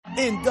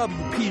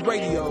NWP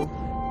Radio.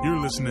 You're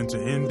listening to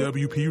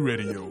NWP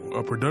Radio,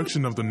 a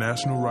production of the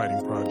National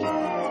Writing Project.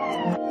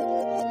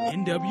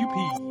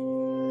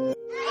 NWP.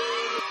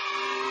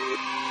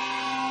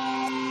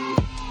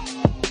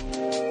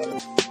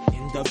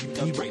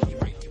 NWP Radio.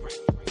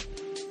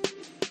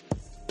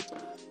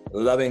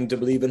 Loving to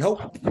believe in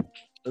hope.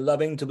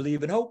 Loving to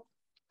believe in hope.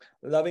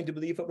 Loving to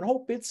believe in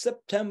hope. It's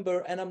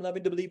September and I'm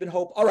loving to believe in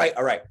hope. All right.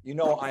 You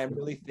know, I am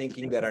really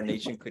thinking that our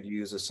nation could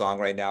use a song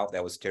right now.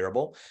 That was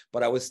terrible.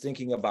 But I was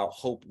thinking about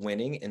hope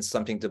winning and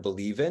something to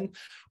believe in.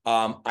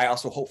 I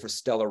also hope for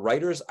stellar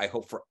writers. I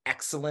hope for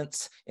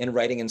excellence in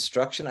writing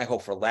instruction. I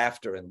hope for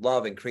laughter and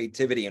love and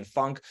creativity and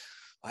funk.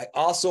 I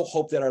also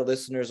hope that our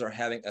listeners are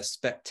having a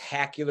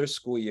spectacular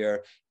school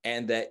year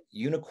and that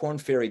unicorn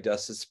fairy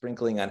dust is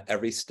sprinkling on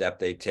every step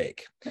they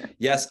take.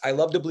 Yes, I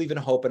love to believe in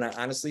hope, and I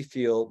honestly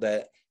feel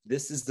that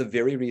this is the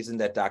very reason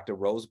that Dr.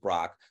 Rose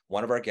Brock,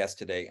 one of our guests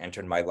today,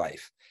 entered my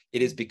life.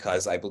 It is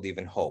because I believe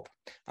in hope.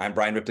 I'm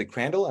Brian Ripley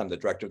Crandall. I'm the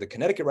director of the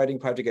Connecticut Writing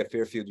Project at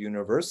Fairfield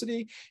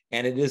University,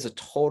 and it is a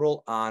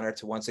total honor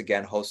to once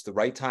again host The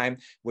Right Time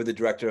with the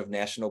director of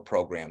national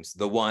programs,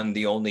 the one,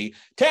 the only,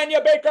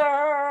 Tanya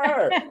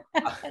Baker.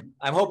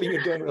 I'm hoping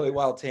you're doing really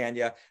well,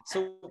 Tanya.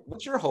 So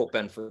what's your hope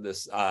been for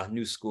this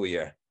new school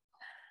year?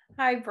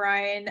 Hi,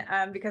 Brian.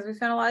 Because we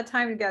spent a lot of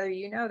time together,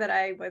 you know that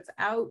I was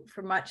out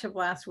for much of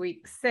last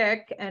week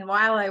sick. And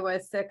while I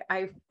was sick,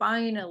 I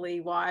finally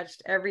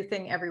watched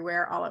Everything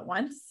Everywhere All at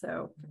Once.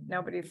 So if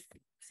nobody's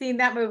seen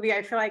that movie,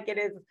 I feel like it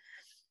is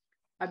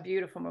a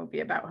beautiful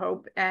movie about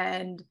hope.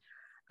 And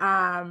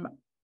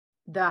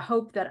the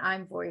hope that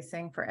I'm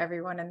voicing for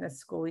everyone in this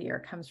school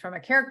year comes from a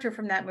character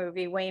from that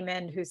movie,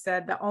 Waymond, who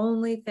said, "The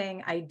only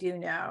thing I do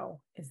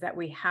know is that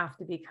we have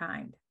to be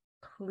kind.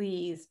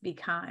 Please be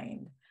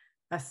kind,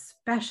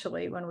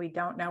 especially when we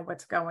don't know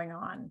what's going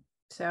on."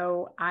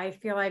 So I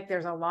feel like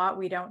there's a lot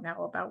we don't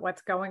know about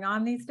what's going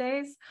on these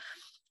days.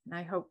 And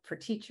I hope for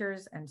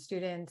teachers and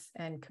students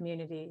and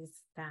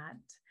communities that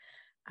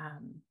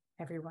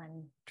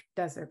everyone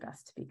does their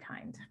best to be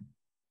kind.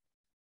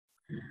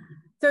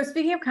 So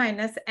speaking of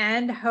kindness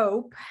and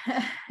hope,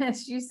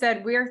 as you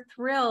said, we're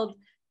thrilled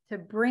to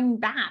bring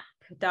back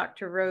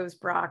Dr. Rose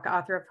Brock,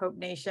 author of Hope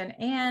Nation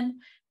and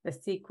the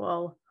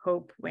sequel,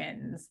 Hope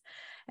Wins.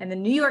 And the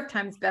New York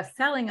Times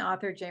bestselling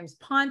author, James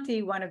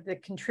Ponti, one of the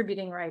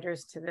contributing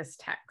writers to this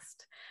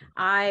text.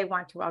 I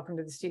want to welcome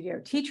to the studio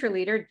teacher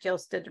leader, Jill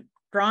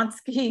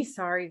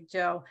Stadronsky,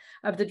 Jill,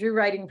 of the Drew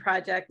Writing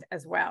Project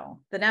as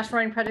well. The National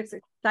Writing Project is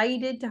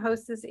excited to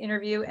host this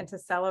interview and to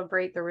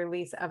celebrate the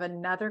release of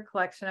another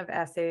collection of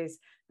essays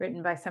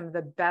written by some of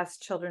the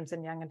best children's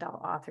and young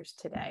adult authors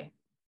today.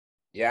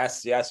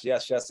 Yes,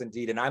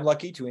 indeed. And I'm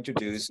lucky to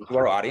introduce to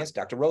our audience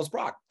Dr. Rose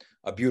Brock,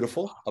 a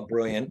beautiful, a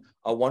brilliant,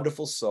 a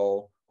wonderful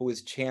soul who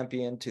is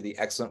champion to the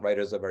excellent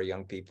writers of our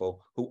young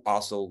people who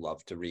also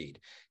love to read.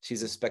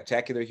 She's a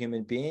spectacular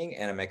human being,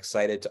 and I'm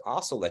excited to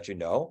also let you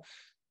know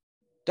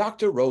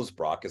Dr. Rose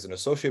Brock is an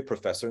associate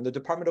professor in the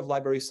Department of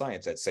Library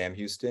Science at Sam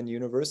Houston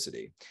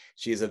University.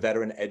 She is a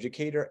veteran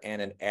educator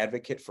and an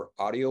advocate for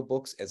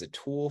audiobooks as a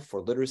tool for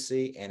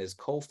literacy and is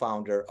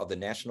co-founder of the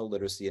National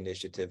Literacy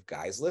Initiative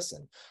Guys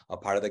Listen, a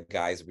part of the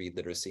Guys Read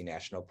Literacy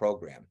National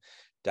Program.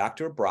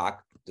 Dr.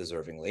 Brock,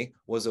 deservingly,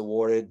 was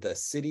awarded the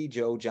City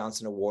Joe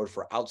Johnson Award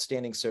for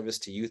Outstanding Service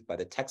to Youth by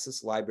the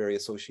Texas Library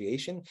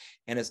Association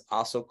and is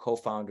also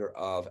co-founder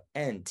of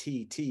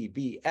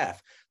NTTBF,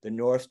 the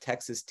North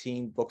Texas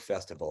Teen Book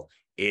Festival.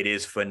 It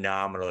is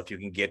phenomenal. If you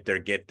can get there,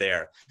 get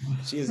there.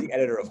 She is the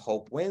editor of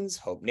Hope Wins,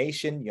 Hope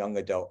Nation, Young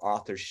Adult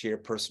Authors Share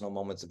Personal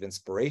Moments of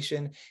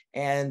Inspiration,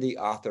 and the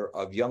author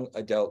of Young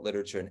Adult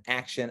Literature in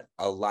Action,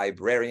 A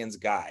Librarian's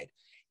Guide.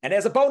 And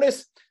as a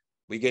bonus,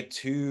 we get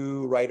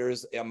two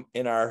writers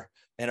in our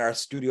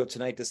studio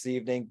tonight this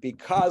evening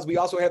because we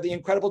also have the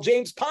incredible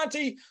James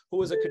Ponti,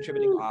 who is a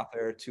contributing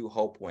author to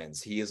Hope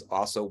Wins. He is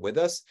also with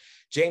us.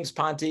 James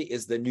Ponti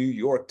is the New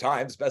York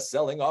Times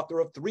bestselling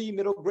author of 3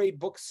 middle grade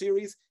book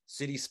series,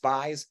 City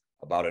Spies,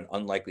 about an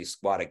unlikely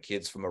squad of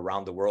kids from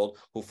around the world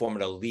who form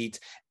an elite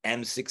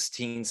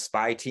M16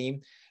 spy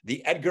team,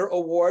 the Edgar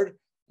Award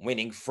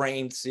winning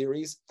Framed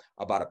series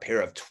about a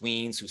pair of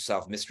tweens who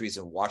solve mysteries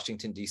in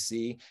Washington,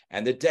 D.C.,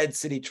 and the Dead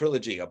City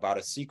trilogy about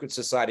a secret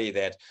society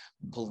that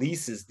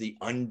polices the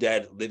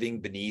undead living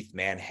beneath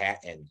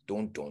Manhattan.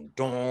 Dun, dun,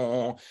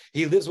 dun.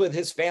 He lives with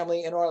his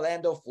family in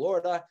Orlando,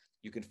 Florida.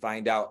 You can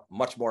find out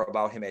much more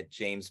about him at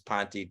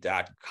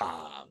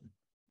jamesponti.com.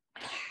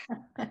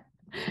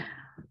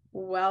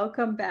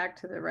 Welcome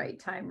back to The Right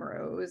Time,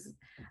 Rose.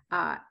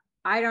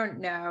 I don't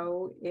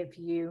know if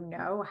you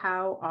know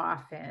how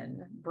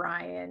often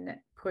Brian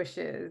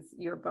pushes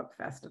your book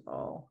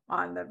festival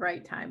on The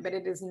Right Time, but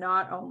it is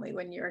not only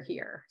when you're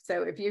here.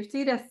 So if you've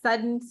seen a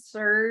sudden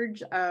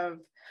surge of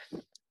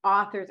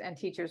authors and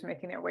teachers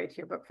making their way to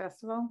your book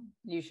festival,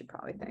 you should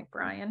probably thank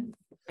Brian.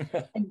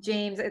 And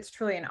James, it's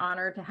truly an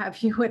honor to have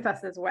you with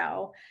us as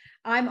well.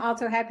 I'm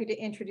also happy to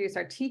introduce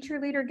our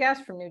teacher leader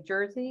guest from New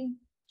Jersey,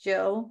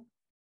 Jill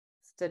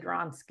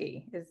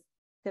Stadronsky.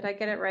 Did I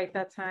get it right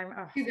that time?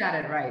 Oh. You got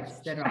it right.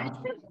 Spit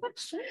on.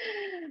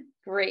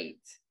 Great.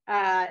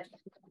 Yeah.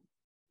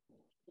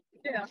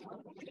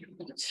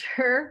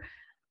 Sure.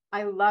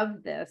 I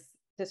love this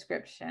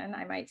description.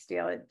 I might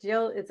steal it.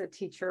 Jill is a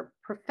teacher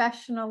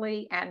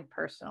professionally and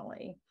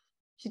personally.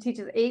 She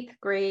teaches 8th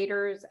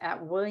graders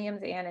at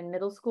Williams Ann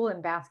Middle School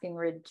in Basking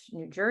Ridge,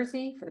 New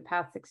Jersey for the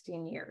past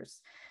 16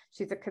 years.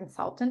 She's a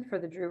consultant for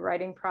the Drew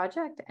Writing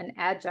Project, an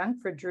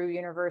adjunct for Drew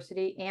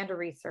University, and a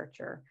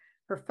researcher.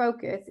 Her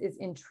focus is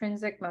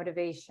intrinsic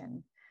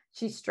motivation.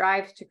 She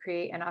strives to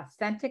create an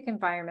authentic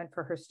environment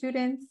for her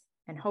students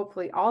and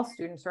hopefully all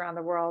students around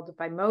the world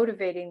by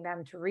motivating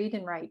them to read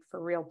and write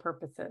for real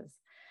purposes.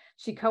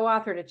 She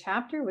co-authored a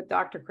chapter with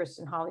Dr.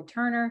 Kristen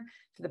Hawley-Turner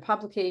for the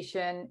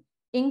publication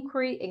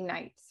Inquiry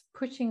Ignites,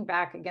 Pushing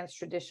Back Against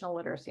Traditional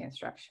Literacy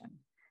Instruction.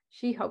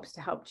 She hopes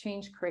to help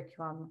change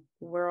curriculum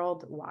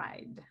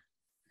worldwide.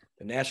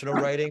 The National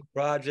Writing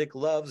Project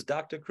loves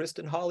Dr.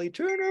 Kristen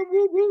Hawley-Turner,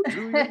 woo woo,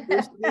 Drew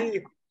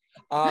University.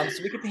 So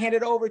we get to hand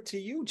it over to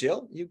you,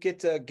 Jill. You get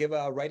to give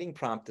a writing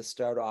prompt to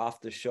start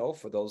off the show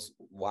for those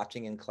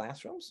watching in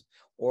classrooms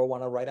or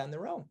want to write on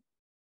their own.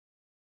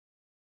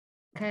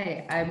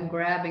 Okay, I'm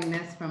grabbing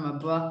this from a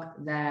book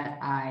that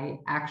I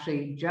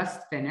actually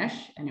just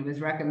finished, and it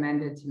was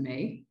recommended to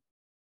me.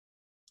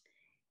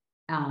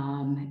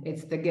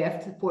 It's The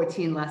Gift,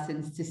 14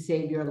 Lessons to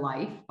Save Your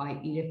Life by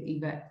Edith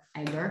Eva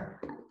Eger.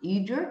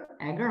 Eger,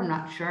 I'm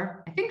not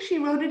sure. I think she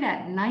wrote it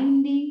at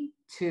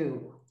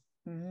 92.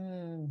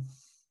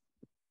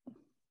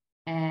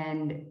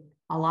 And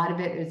a lot of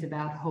it is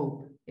about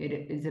hope. It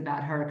is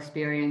about her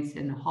experience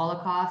in the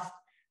Holocaust,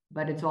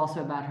 but it's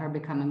also about her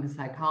becoming a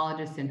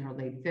psychologist in her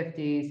late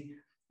 50s.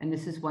 And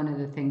this is one of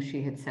the things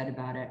she had said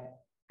about it.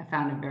 I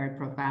found it very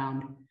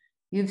profound.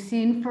 You've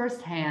seen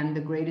firsthand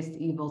the greatest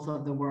evils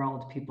of the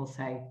world, people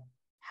say.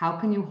 How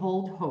can you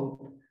hold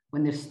hope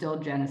when there's still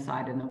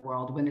genocide in the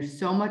world, when there's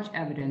so much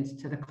evidence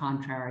to the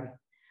contrary?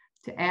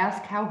 To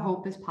ask how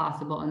hope is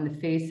possible in the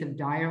face of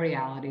dire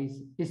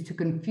realities is to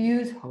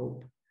confuse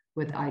hope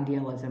with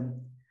idealism.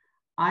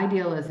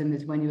 Idealism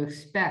is when you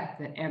expect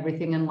that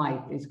everything in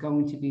life is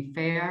going to be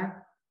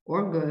fair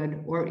or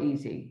good or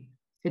easy.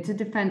 It's a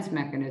defense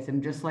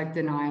mechanism, just like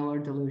denial or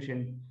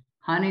delusion.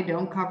 Honey,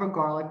 don't cover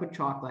garlic with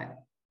chocolate.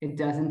 It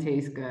doesn't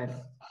taste good.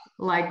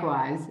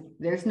 Likewise,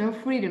 there's no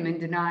freedom in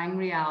denying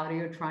reality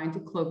or trying to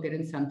cloak it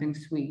in something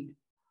sweet.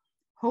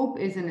 Hope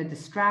isn't a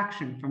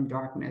distraction from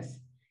darkness.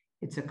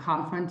 It's a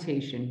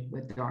confrontation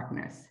with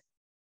darkness.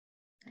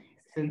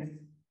 So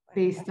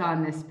based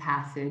on this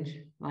passage,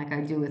 like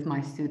I do with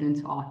my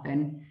students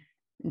often,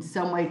 in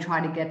some way try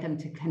to get them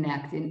to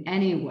connect in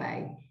any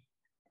way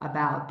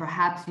about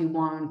perhaps you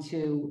want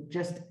to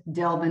just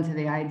delve into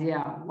the idea,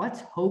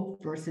 what's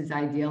hope versus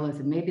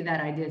idealism? Maybe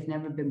that idea has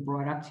never been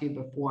brought up to you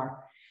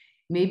before.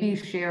 Maybe you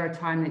share a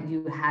time that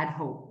you had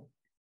hope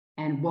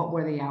and what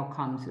were the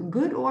outcomes,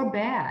 good or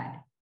bad?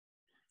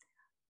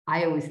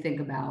 I always think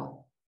about,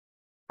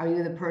 are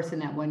you the person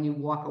that when you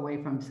walk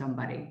away from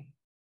somebody,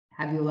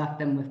 have you left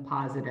them with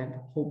positive,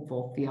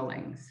 hopeful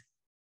feelings?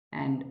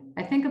 And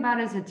I think about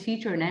as a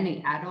teacher and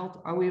any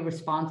adult, are we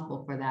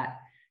responsible for that?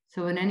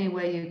 So in any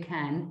way you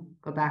can,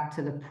 go back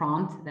to the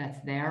prompt that's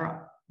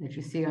there, that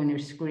you see on your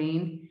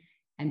screen,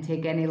 and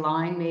take any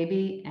line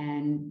maybe,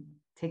 and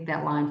take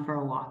that line for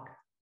a walk.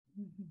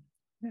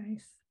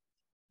 Nice.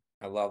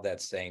 I love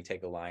that saying,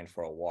 take a line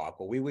for a walk.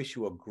 Well, we wish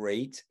you a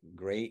great,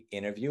 great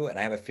interview. And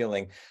I have a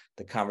feeling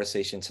the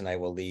conversation tonight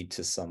will lead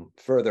to some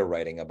further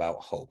writing about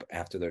hope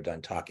after they're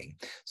done talking.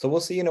 So we'll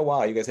see you in a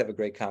while. You guys have a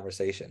great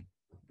conversation.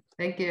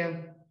 Thank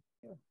you.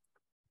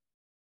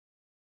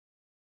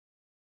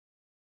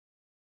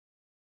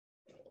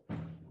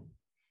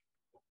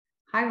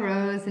 Hi,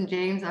 Rose and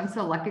James. I'm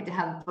so lucky to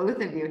have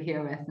both of you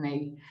here with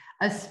me,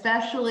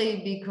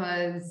 especially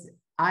because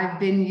I've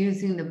been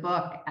using the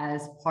book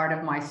as part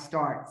of my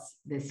starts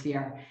this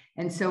year.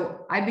 And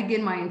so I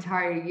begin my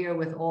entire year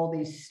with all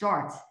these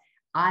starts.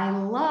 I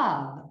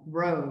love,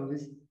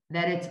 Rose,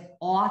 that it's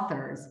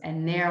authors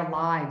and their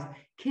lives.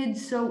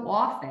 Kids so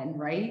often,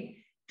 right,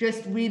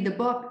 just read the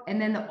book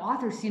and then the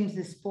author seems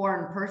this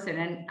foreign person.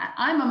 And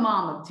I'm a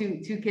mom of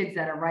two kids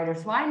that are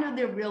writers, so I know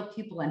they're real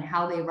people and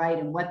how they write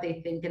and what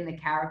they think in the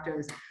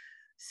characters.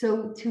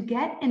 So to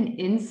get an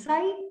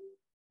insight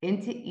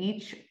into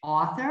each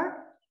author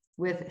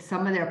with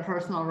some of their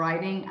personal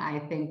writing, I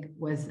think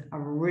was a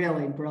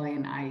really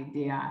brilliant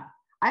idea.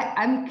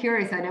 I'm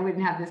curious, I know we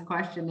didn't have this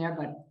question there,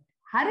 but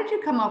how did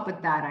you come up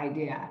with that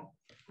idea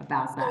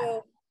about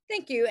that?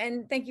 Thank you.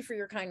 And thank you for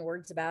your kind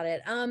words about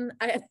it.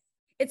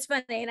 It's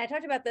funny, and I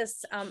talked about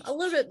this a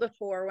little bit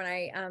before when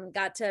I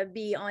got to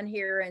be on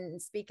here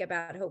and speak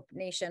about Hope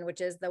Nation,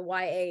 which is the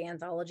YA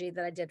anthology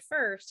that I did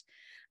first.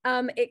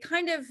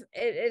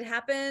 It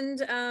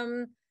happened,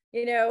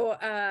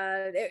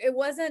 it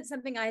wasn't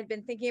something I had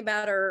been thinking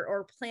about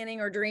or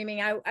planning or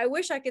dreaming. I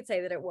wish I could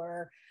say that it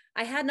were.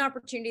 I had an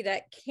opportunity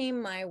that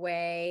came my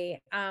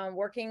way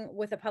working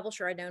with a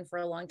publisher I'd known for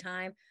a long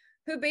time,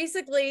 who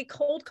basically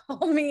cold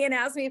called me and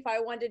asked me if I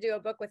wanted to do a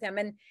book with him.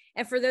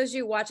 And for those of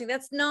you watching,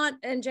 that's not,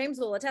 and James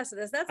will attest to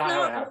this, that's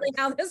not really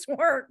how this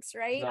works,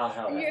 right?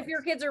 If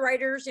your kids are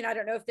writers, I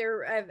don't know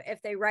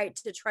if they write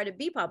to try to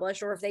be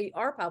published or if they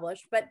are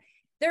published, but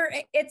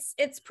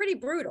it's pretty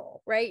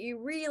brutal, right? You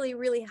really,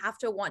 really have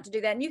to want to do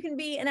that. And you can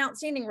be an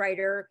outstanding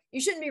writer. You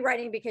shouldn't be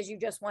writing because you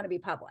just want to be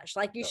published.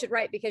 Like you should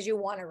write because you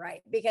want to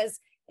write, because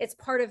it's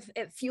part of,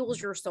 it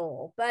fuels your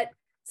soul. But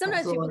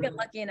sometimes people get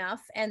lucky enough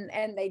and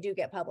they do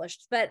get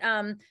published. But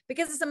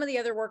because of some of the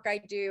other work I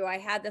do, I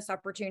had this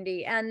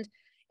opportunity. And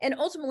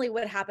ultimately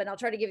what happened, I'll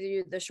try to give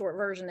you the short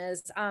version,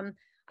 is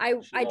I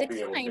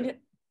declined.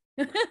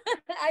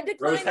 I declined.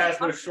 Rose has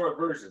no short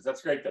versions.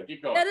 That's great though.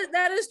 Keep going.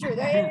 That is true.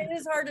 It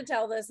is hard to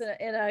tell this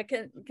in a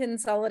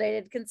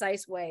consolidated,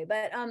 concise way.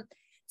 But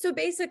so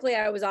basically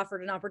I was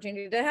offered an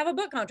opportunity to have a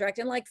book contract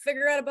and like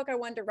figure out a book I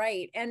wanted to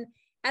write. And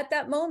at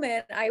that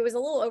moment, I was a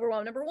little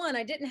overwhelmed. Number one,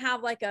 I didn't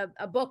have like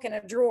a book in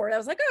a drawer. I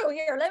was like, oh,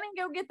 here, let me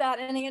go get that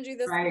and hand you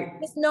this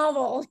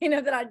novel,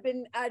 that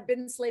I'd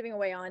been slaving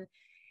away on.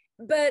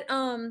 But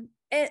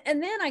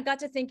and then I got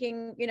to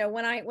thinking,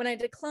 when I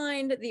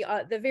declined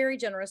the very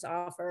generous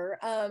offer,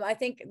 I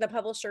think the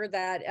publisher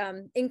that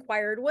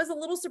inquired was a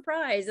little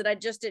surprised that I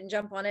just didn't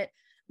jump on it.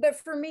 But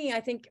for me,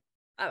 I think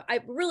I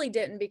really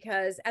didn't,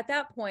 because at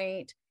that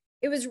point,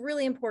 it was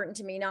really important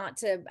to me not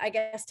to, I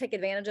guess, take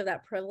advantage of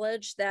that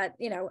privilege that,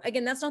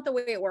 again, that's not the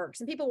way it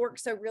works. And people work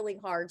so really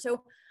hard.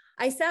 So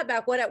I sat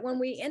back when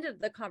we ended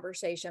the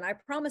conversation, I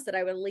promised that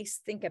I would at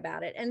least think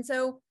about it. And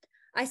so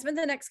I spent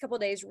the next couple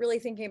of days really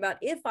thinking about,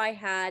 if I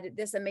had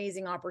this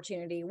amazing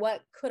opportunity,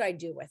 what could I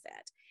do with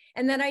it?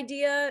 And that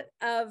idea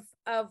of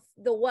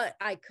what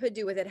I could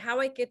do with it, how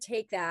I could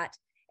take that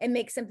and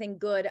make something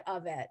good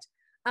of it.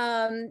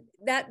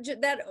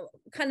 That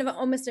kind of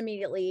almost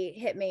immediately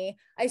hit me.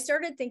 I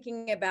started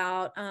thinking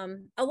about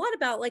a lot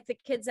about like the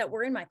kids that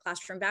were in my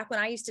classroom back when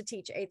I used to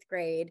teach 8th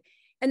grade,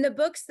 and the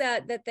books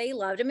that they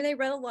loved. I mean, they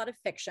read a lot of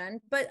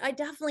fiction, but I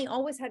definitely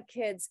always had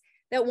kids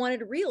that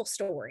wanted real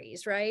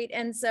stories, right?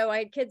 And so I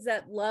had kids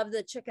that loved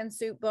the Chicken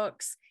Soup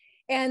books,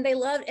 and they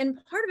loved,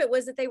 and part of it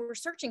was that they were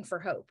searching for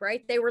hope,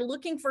 right? They were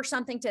looking for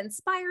something to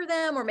inspire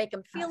them or make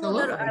them feel a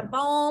little bit, a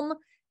balm,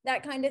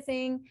 that kind of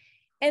thing.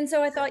 And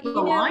so I thought,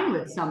 align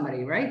with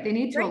somebody, right? They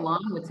need to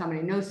align with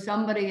somebody, know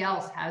somebody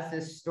else has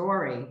this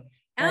story.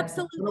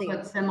 Absolutely. A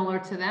little bit similar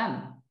to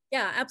them.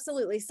 Yeah,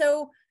 absolutely.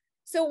 So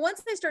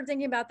once I started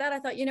thinking about that, I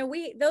thought,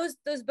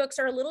 those books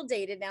are a little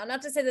dated now,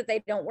 not to say that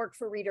they don't work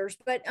for readers,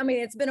 but I mean,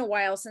 it's been a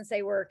while since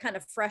they were kind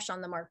of fresh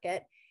on the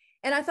market.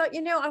 And I thought, I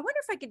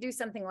wonder if I could do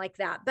something like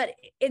that. But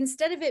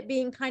instead of it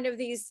being kind of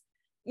these,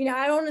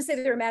 I don't want to say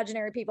they're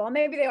imaginary people,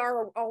 maybe they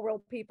are all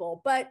real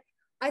people, but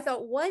I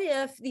thought, what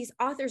if these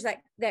authors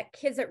that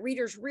kids, that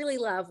readers really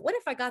love, what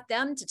if I got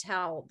them to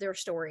tell their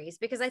stories?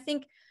 Because I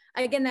think,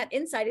 again, that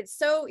insight, it's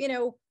so,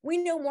 we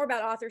know more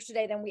about authors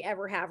today than we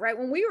ever have, right?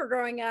 When we were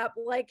growing up,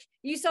 like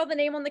you saw the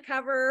name on the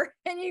cover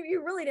and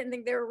you really didn't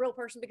think they were a real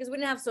person, because we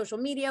didn't have social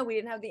media. We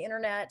didn't have the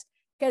internet,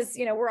 because,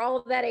 we're all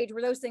of that age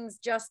where those things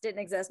just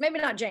didn't exist. Maybe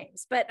not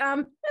James, but,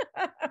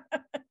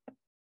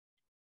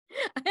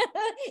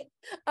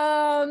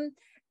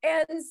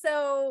 and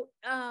so,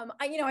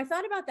 I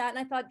thought about that, and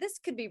I thought this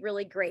could be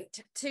really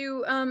great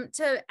to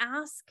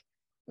ask,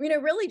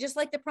 really just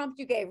like the prompt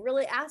you gave,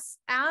 really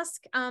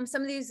ask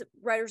some of these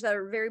writers that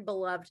are very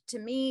beloved to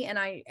me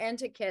and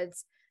to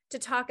kids, to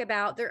talk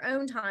about their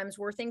own times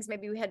where things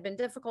maybe had been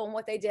difficult and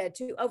what they did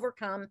to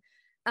overcome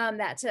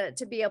that,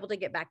 to be able to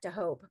get back to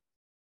hope.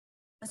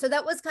 So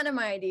that was kind of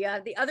my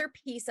idea. The other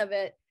piece of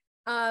it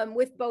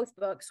with both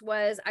books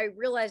was I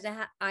realized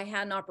I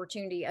had an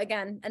opportunity,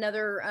 again,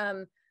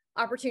 another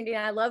opportunity.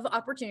 And I love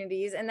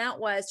opportunities. And that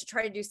was to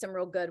try to do some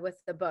real good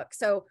with the book.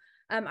 So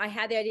I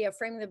had the idea of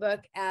framing the book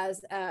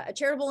as a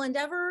charitable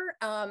endeavor.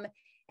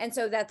 And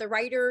so that the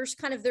writers,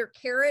 kind of their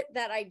carrot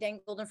that I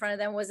dangled in front of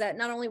them was that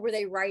not only were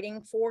they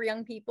writing for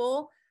young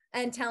people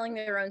and telling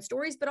their own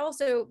stories, but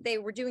also they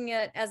were doing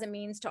it as a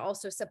means to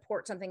also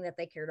support something that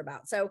they cared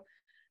about. So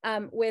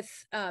with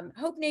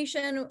Hope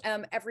Nation,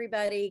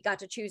 everybody got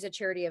to choose a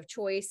charity of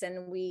choice,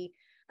 and we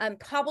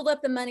cobbled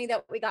up the money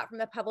that we got from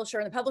the publisher,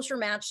 and the publisher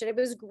matched it. It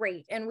was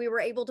great. And we were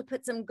able to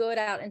put some good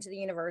out into the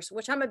universe,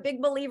 which I'm a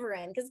big believer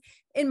in, because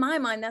in my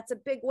mind, that's a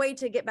big way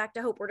to get back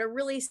to hope, or to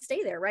really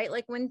stay there, right?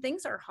 Like when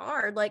things are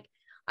hard, like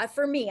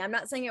for me, I'm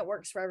not saying it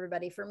works for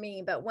everybody, for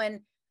me, but when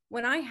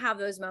I have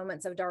those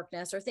moments of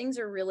darkness, or things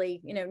are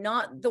really,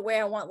 not the way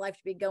I want life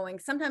to be going,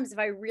 sometimes if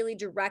I really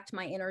direct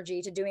my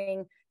energy to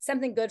doing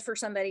something good for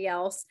somebody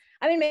else,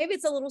 I mean, maybe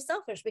it's a little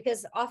selfish,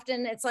 because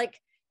often it's like,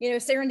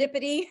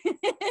 serendipity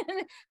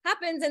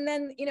happens, and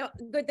then,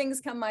 good things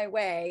come my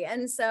way.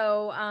 And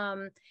so,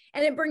 and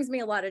it brings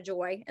me a lot of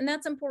joy, and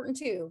that's important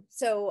too.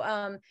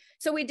 So,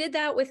 so we did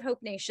that with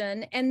Hope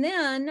Nation. And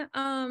then,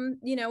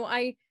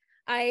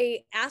 I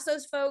asked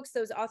those folks,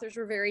 those authors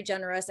were very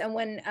generous. And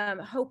when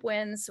Hope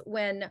Wins,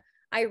 when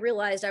I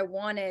realized I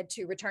wanted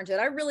to return to it,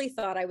 I really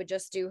thought I would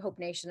just do Hope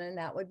Nation and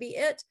that would be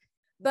it.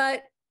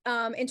 But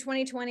in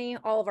 2020,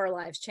 all of our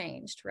lives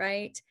changed,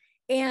 right?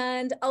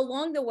 And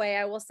along the way,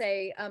 I will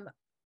say,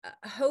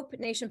 Hope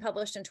Nation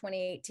published in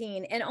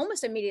 2018, and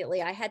almost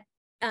immediately I had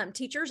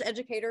teachers,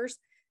 educators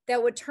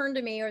that would turn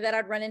to me or that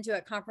I'd run into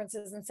at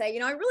conferences and say,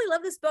 I really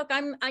love this book.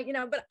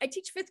 But I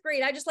teach 5th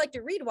grade. I just like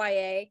to read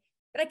YA,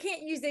 but I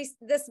can't use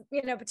this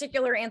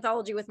particular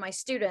anthology with my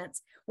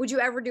students. Would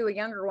you ever do a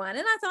younger one?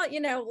 And I thought,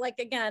 like,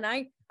 again,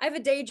 I have a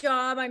day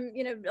job. I'm,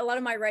 a lot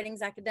of my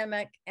writing's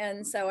academic.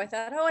 And so I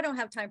thought, I don't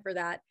have time for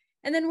that.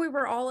 And then we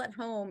were all at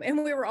home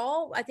and we were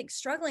all, I think,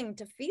 struggling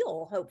to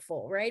feel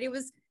hopeful, right? It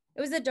was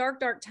a dark,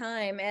 dark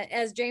time,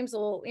 as James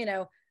will,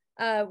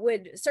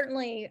 would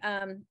certainly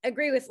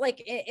agree with.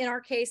 Like in our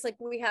case, like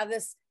we have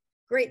this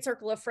great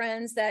circle of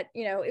friends that,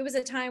 it was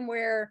a time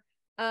where,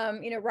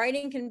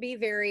 writing can be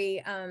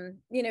very,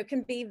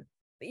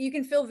 you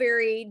can feel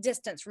very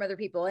distant from other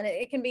people, and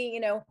it can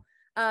be,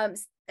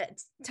 at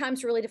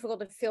times really difficult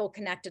to feel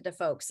connected to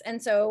folks.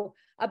 And so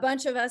a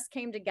bunch of us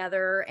came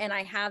together, and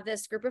I have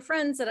this group of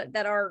friends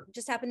that are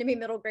just happen to be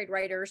middle grade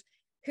writers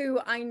who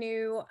I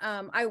knew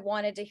I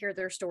wanted to hear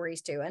their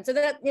stories too. And so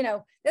that,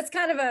 that's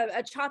kind of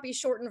a choppy,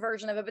 shortened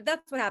version of it, but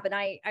that's what happened.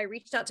 I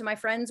reached out to my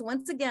friends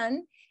once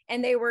again,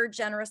 and they were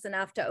generous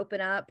enough to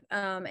open up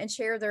and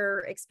share their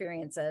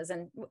experiences.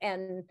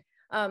 And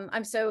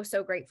I'm so,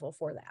 so grateful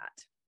for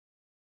that.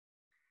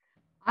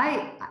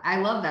 I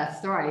love that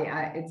story.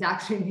 It's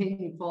actually made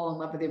me fall in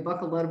love with your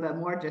book a little bit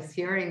more just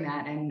hearing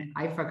that. And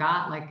I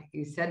forgot, like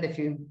you said, that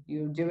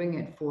you're doing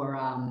it for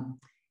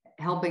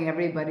helping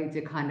everybody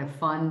to kind of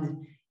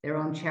fund their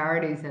own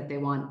charities that they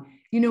want.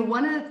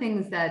 One of the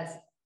things that's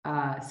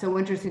so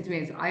interesting to me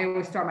is I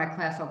always start my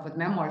class off with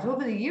memoirs.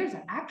 Over the years,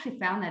 I actually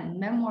found that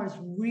memoirs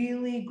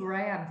really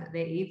grabbed the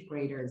 8th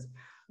graders.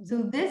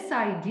 So this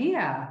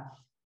idea,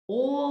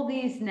 all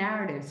these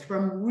narratives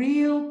from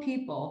real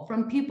people,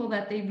 from people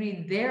that they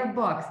read their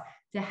books,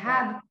 to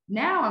have,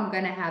 now I'm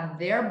going to have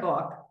their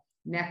book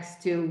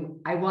next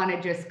to, I want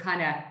to just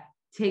kind of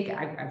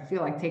I feel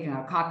like taking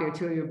a copy or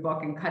two of your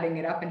book and cutting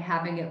it up and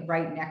having it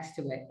right next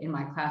to it in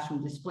my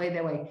classroom, displayed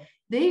that way.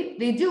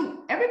 They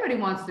do, everybody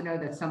wants to know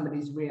that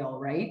somebody's real,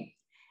 right?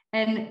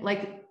 And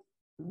like,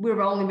 we've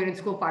only been in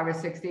school 5 or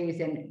 6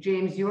 days, and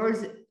James, your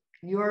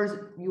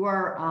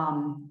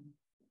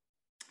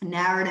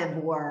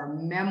narrative or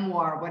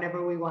memoir,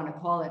 whatever we want to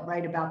call it,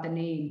 right, about the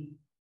name,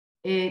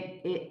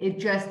 it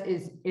just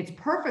is, it's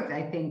perfect,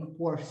 I think,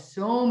 for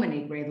so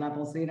many grade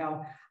levels.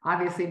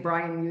 Obviously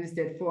Brian used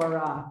it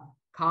for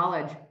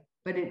college,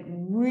 but it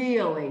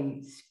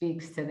really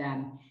speaks to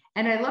them.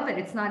 And I love it.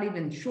 It's not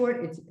even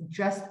short.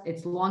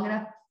 It's long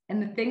enough. And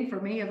the thing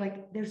for me,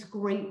 like, there's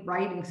great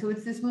writing. So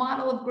it's this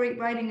model of great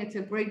writing. It's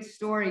a great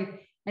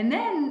story. And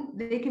then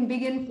they can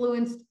be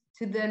influenced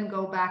to then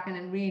go back and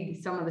then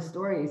read some of the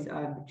stories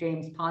of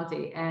James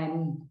Ponti.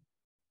 And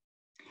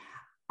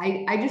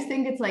I just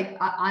think it's like,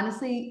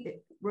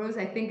 honestly, Rose,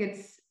 I think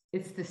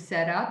it's the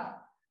setup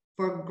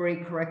for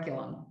great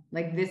curriculum.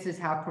 Like, this is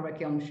how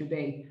curriculum should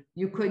be.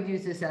 You could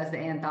use this as the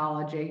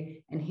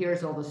anthology, and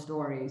here's all the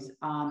stories.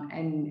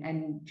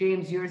 And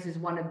James, yours is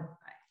one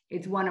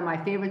of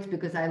my favorites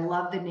because I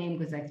love the name,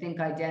 because I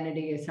think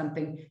identity is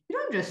something you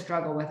don't just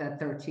struggle with at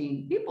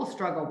 13. People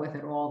struggle with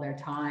it all their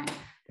time,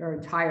 their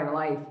entire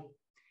life.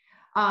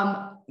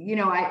 I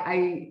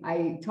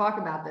talk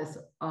about this,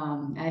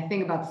 and I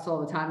think about this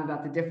all the time,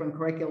 about the different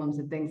curriculums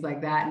and things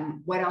like that.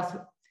 And what else?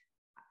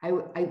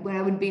 When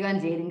I would be on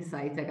dating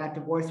sites, I got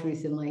divorced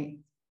recently.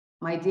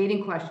 My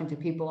dating question to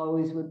people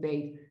always would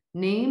be,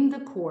 name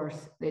the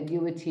course that you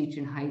would teach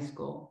in high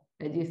school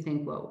that you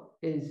think,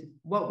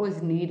 what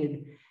was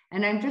needed.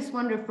 And I just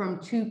wonder,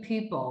 from two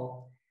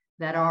people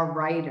that are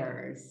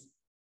writers,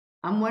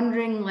 I'm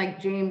wondering,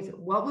 like, James,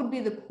 what would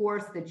be the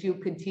course that you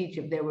could teach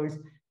if there was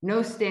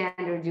no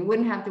standards? You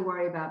wouldn't have to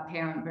worry about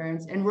parent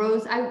burns. And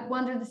Rose, I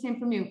wonder the same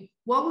from you.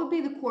 What would be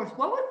the course?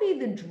 What would be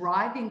the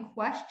driving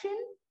question?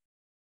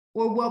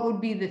 Or what would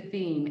be the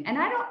theme? And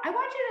I want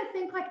you to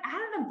think, like,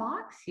 out of the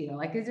box here.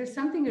 Like, is there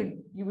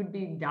something you would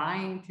be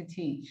dying to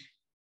teach?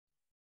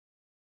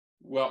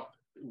 Well,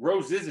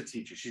 Rose is a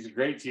teacher. She's a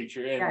great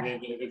teacher,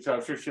 and so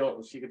I'm sure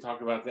she could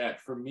talk about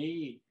that. For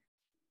me,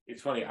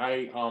 it's funny.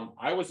 I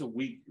was a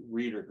weak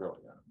reader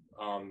growing up.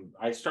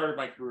 I started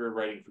my career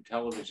writing for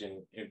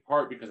television in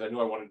part because I knew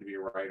I wanted to be a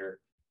writer,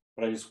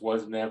 but I just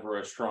was never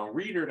a strong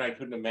reader, and I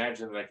couldn't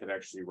imagine that I could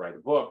actually write a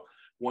book.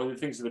 One of the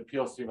things that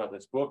appeals to me about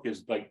this book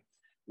is, like,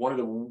 one of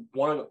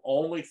the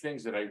only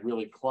things that I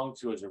really clung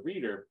to as a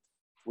reader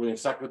were the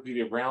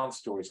Encyclopedia Brown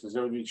stories, because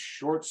there were these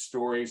short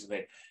stories,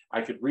 and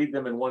I could read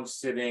them in one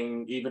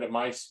sitting, even at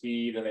my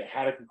speed, and they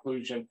had a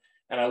conclusion.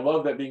 And I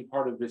love that being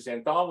part of this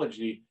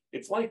anthology,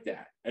 it's like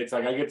that. It's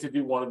like I get to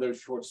do one of those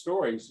short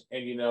stories,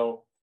 and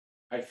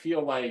I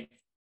feel like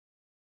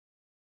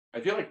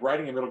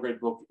writing a middle grade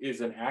book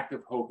is an act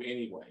of hope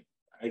anyway.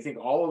 I think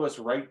all of us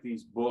write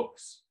these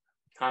books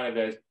kind of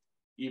as,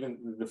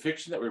 even the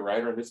fiction that we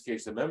write, or in this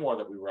case, the memoir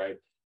that we write,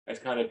 as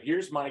kind of,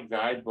 here's my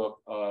guidebook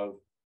of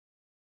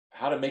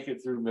how to make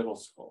it through middle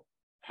school,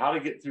 how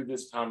to get through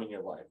this time in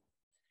your life.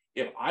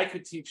 If I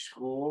could teach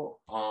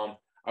school,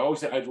 I always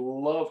said I'd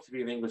love to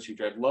be an English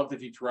teacher. I'd love to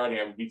teach writing.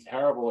 I would be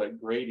terrible at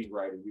grading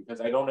writing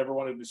because I don't ever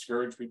want to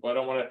discourage people. I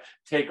don't want to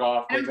take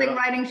off. I don't think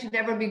writing should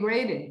ever be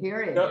graded,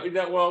 period.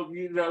 No, well,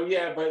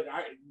 yeah,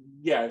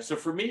 but so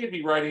for me, it'd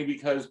be writing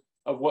because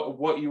of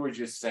what you were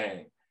just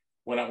saying.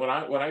 When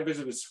I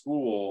visit a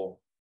school,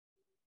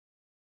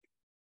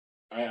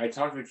 I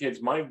talk to the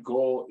kids. My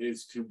goal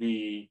is to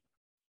be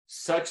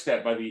such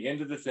that by the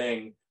end of the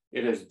thing,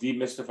 it has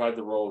demystified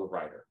the role of the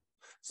writer.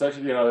 Such,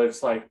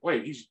 it's like,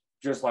 wait, he's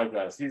just like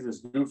us. He's as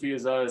goofy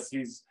as us.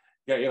 He's,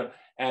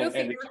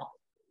 and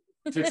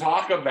to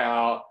talk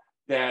about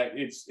that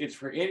it's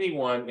for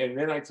anyone. And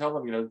then I tell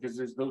them, because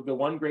there's the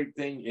one great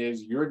thing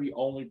is you're the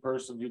only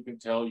person who can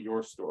tell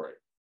your story.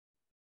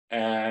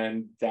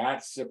 And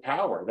that's a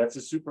power. That's a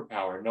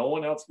superpower. No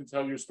one else can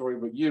tell your story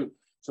but you.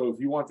 So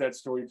if you want that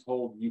story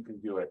told, you can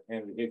do it.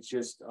 And it's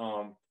just,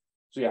 so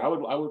yeah, I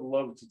would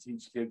love to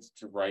teach kids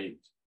to write,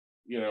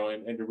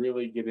 and to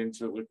really get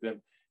into it with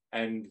them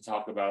and to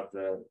talk about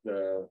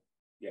the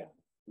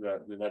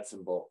nuts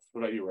and bolts.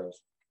 What about you, Rose?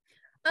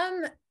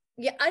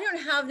 Yeah, I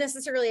don't have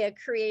necessarily a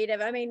creative.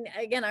 I mean,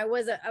 again, I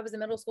was a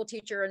middle school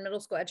teacher and middle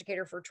school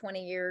educator for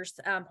 20 years.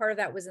 Part of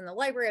that was in the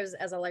library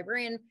as a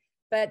librarian,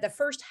 but the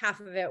first half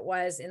of it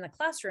was in the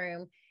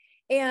classroom.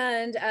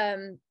 And,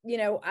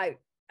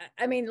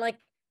 I mean, like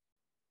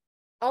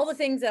all the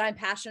things that I'm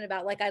passionate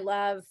about, like I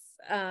love,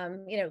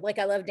 like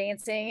I love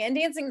dancing, and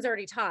dancing's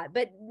already taught,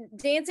 but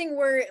dancing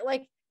where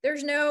like,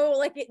 there's no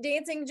like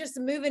dancing, just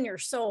moving your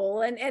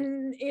soul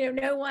and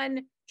no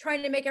one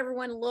trying to make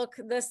everyone look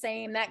the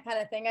same, that kind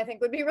of thing, I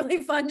think would be really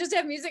fun. Just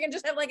have music and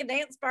just have like a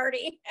dance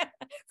party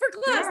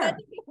for class. That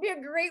would be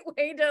a great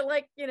way to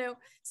like,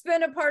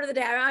 spend a part of the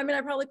day. I mean,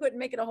 I probably couldn't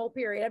make it a whole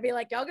period. I'd be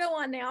like, y'all go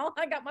on now.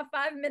 I got my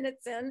 5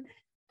 minutes in.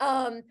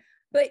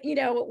 But,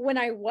 when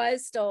I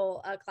was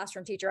still a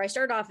classroom teacher, I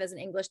started off as an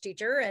English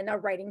teacher and a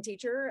writing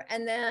teacher.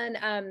 And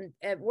then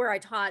where I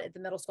taught at the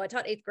middle school, I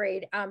taught 8th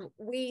grade.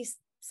 We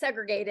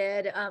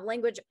segregated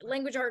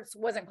language arts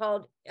wasn't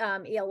called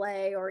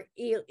ELA or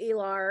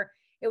ELAR.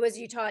 It was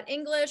you taught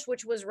English,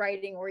 which was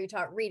writing, or you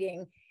taught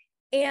reading.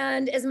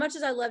 And as much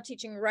as I love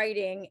teaching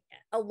writing,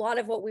 a lot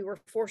of what we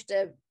were forced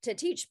to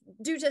teach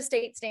due to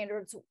state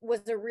standards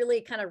was a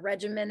really kind of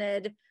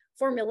regimented,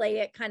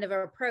 formulaic kind of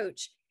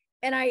approach.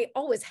 And I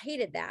always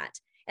hated that.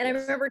 And I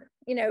remember,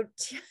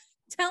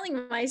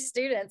 telling my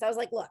students, I was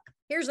like, look,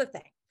 here's the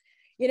thing,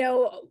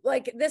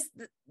 like this,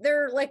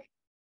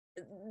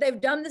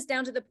 they've done this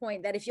down to the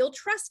point that if you'll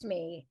trust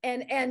me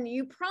and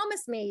you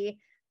promise me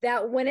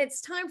that when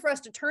it's time for us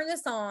to turn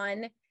this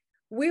on,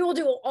 we will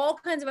do all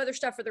kinds of other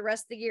stuff for the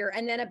rest of the year.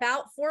 And then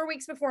about 4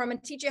 weeks before, I'm going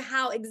to teach you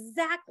how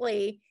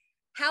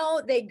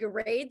they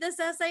grade this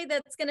essay.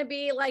 That's going to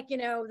be like,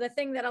 the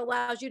thing that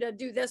allows you to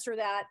do this or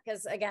that.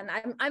 Because again,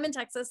 I'm in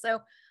Texas.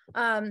 So,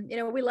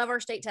 we love our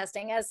state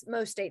testing, as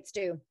most states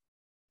do.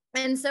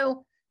 And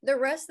so the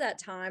rest of that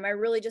time, I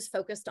really just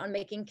focused on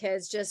making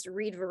kids just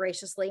read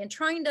voraciously and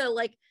trying to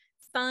like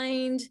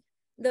find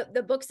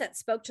the books that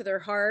spoke to their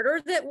heart,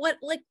 or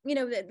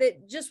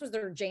that just was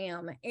their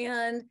jam.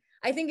 And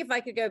I think if I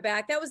could go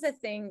back, that was the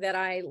thing that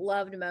I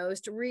loved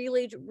most,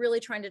 really, really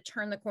trying to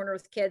turn the corner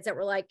with kids that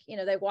were like,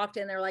 they walked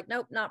in, they're like,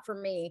 nope, not for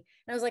me.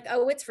 And I was like,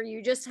 oh, it's for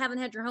you. Just haven't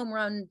had your home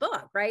run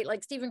book, right?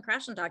 Like Stephen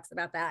Krashen talks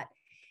about that.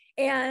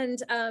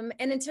 And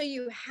until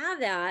you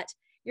have that,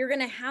 you're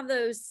going to have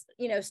those,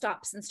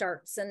 stops and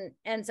starts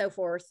and so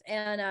forth.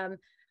 And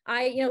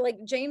I,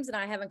 like James and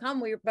I have in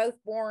common, we were both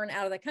born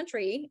out of the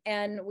country,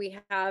 and we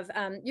have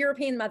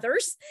European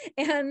mothers.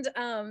 And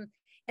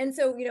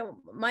so,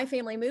 my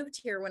family moved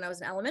here when I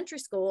was in elementary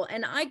school,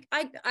 and I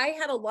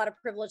had a lot of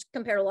privilege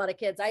compared to a lot of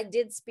kids. I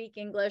did speak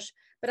English,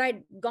 but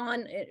I'd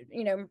gone,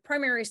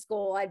 primary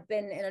school, I'd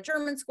been in a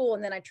German school,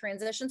 and then I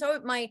transitioned.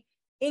 So my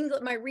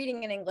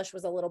reading in English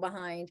was a little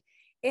behind.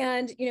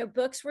 And,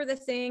 books were the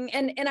thing.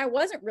 And I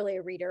wasn't really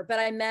a reader, but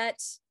I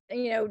met,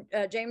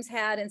 James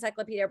had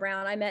Encyclopedia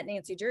Brown. I met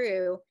Nancy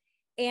Drew,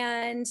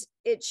 and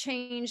it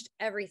changed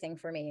everything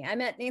for me. I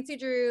met Nancy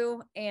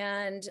Drew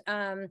and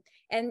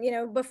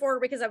before,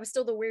 because I was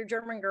still the weird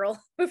German girl,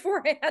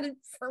 before I had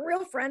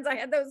real friends, I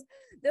had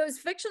those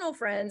fictional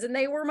friends, and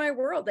they were my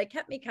world. They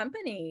kept me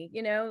company.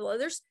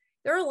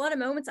 There are a lot of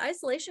moments.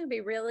 Isolation can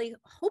be really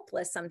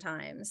hopeless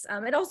sometimes.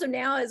 It also,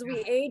 now as we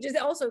age, it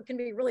also can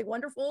be really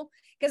wonderful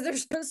because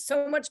there's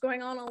so much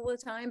going on all the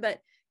time. But,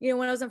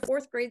 when I was in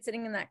 4th grade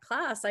sitting in that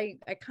class, I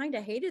kind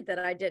of hated that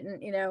I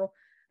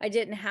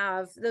didn't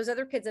have, those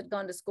other kids had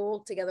gone to school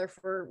together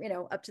for,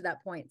 up to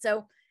that point.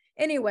 So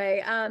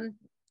anyway,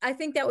 I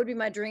think that would be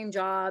my dream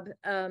job,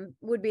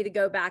 would be to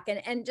go back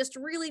and just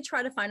really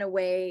try to find a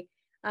way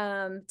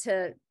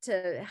to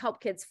help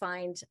kids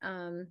find,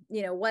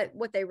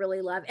 what they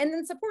really love, and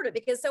then support it,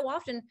 because so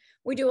often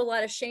we do a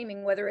lot of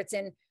shaming, whether it's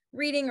in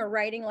reading or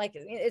writing. Like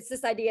it's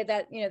this idea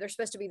that, they're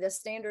supposed to be this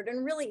standard,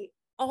 and really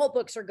all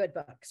books are good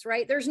books,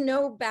 right? There's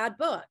no bad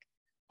book.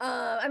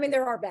 I mean,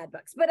 there are bad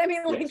books, but I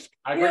mean, yes,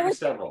 I've read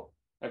several.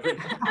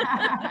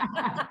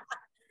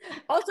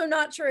 Also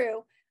not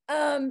true.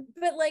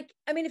 But like,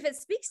 I mean, if it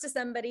speaks to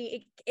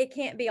somebody, it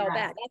can't be all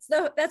Yeah.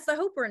 bad. That's the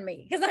hoper in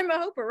me, because I'm a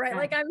hoper, right?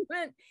 Yeah.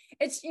 Like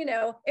it's, you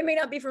know, it may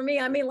not be for me.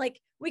 I mean, like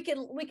we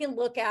can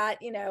look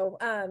at, you know,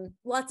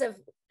 lots of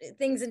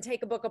things and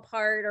take a book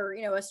apart, or,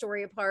 you know, a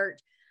story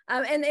apart.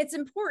 And it's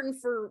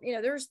important for, you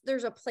know,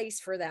 there's a place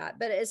for that.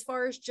 But as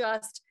far as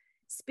just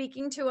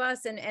speaking to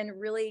us and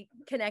really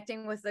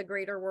connecting with the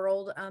greater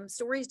world,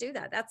 stories do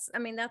that. That's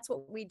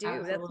what we do.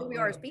 Absolutely. That's who we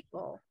are as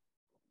people.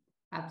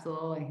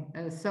 Absolutely.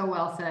 So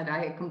well said.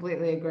 I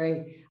completely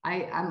agree.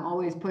 I'm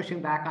always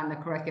pushing back on the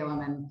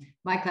curriculum, and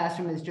my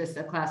classroom is just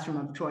a classroom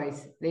of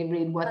choice. They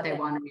read what they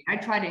want to read. I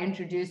try to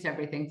introduce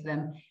everything to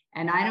them,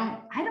 and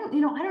I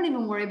don't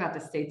even worry about the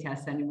state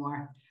tests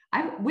anymore.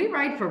 We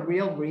write for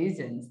real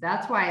reasons.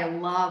 That's why I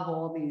love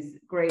all these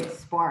great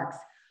sparks.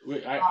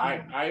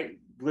 I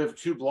lived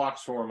 2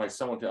 blocks from where my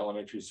son went to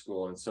elementary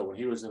school. And so when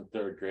he was in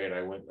 3rd grade,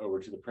 I went over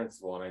to the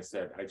principal and I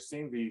said, I've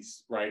seen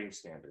these writing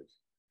standards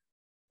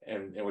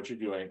and what you're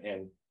doing.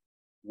 And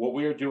what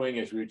we are doing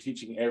is we're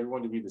teaching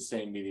everyone to be the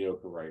same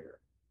mediocre writer.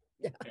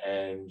 Yeah.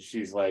 And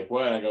she's like,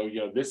 well, and I go, you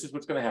know, this is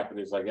what's going to happen.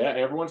 It's like, yeah,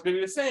 everyone's going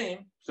to be the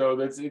same. So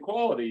that's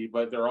equality,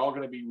 but they're all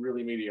going to be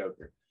really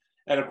mediocre.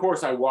 And of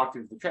course, I walked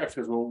into the traps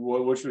because, well,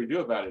 what should we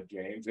do about it,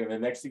 James? And the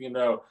next thing you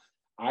know,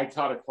 I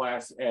taught a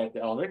class at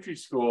the elementary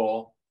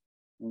school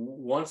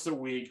once a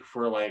week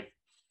for like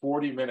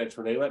 40 minutes,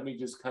 where they let me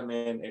just come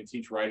in and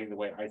teach writing the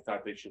way I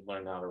thought they should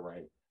learn how to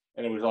write.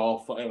 And it was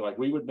all fun. Like,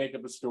 we would make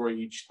up a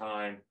story each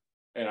time,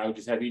 and I would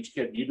just have each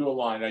kid, you do a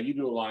line, now you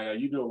do a line, now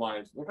you do a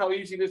line. Look how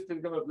easy it is to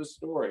come up with this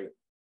story.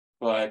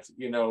 But,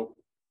 you know,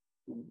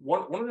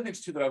 one of the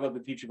things too that I love to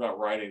teach about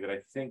writing that I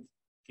think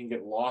can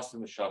get lost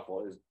in the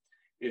shuffle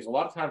is a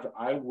lot of times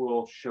I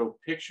will show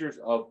pictures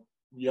of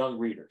young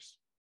readers.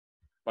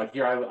 Like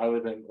here, I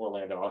live in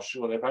Orlando. I'll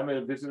show, if I'm going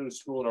to visit a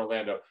school in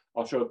Orlando,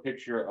 I'll show a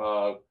picture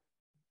of,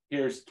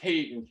 here's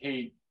Kate, and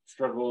Kate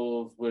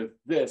struggles with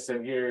this,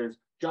 and here's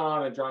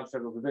John, and John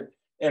struggles with it.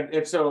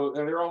 And so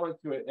they're all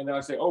into it. And then I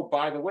say, oh,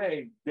 by the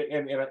way,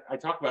 and I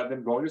talk about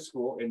them going to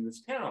school in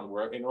this town,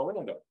 where in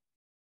Orlando.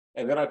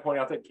 And then I point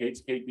out that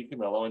Kate's Kate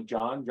DiCamillo, and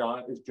John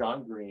is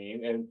John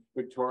Green, and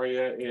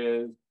Victoria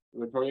is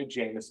Victoria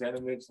Jameson.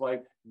 And it's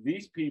like,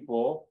 these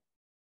people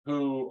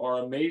who are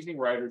amazing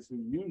writers who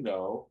you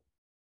know,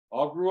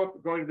 all grew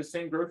up going to the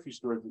same grocery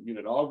stores that you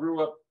did, all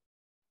grew up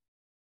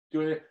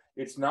doing it.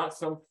 It's not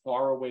some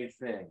faraway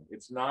thing.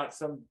 It's not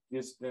some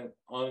distant,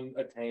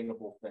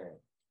 unattainable thing.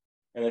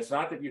 And it's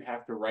not that you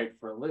have to write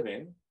for a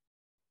living,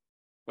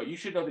 but you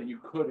should know that you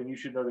could, and you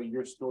should know that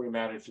your story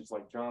matters just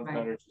like John's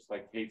matters, just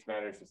like Kate's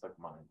matters, just like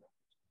mine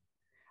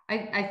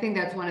does. I think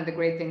that's one of the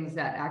great things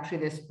that actually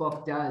this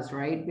book does,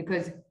 right?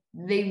 Because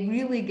they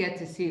really get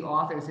to see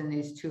authors in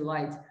these 2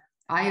 lights.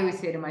 I always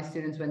say to my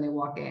students when they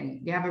walk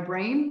in, you have a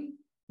brain,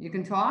 you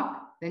can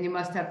talk, then you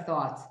must have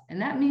thoughts. And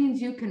that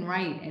means you can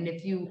write. And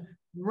if you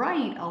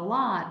write a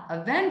lot,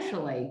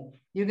 eventually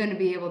you're going to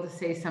be able to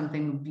say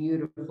something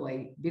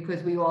beautifully,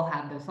 because we all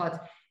have those thoughts.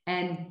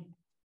 And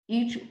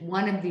each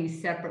one of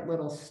these separate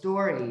little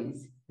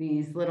stories,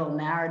 these little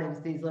narratives,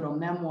 these little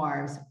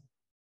memoirs,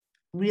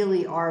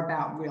 really are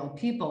about real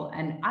people.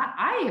 And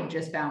I have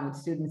just found with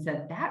students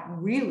that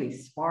really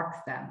sparks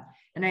them.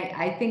 And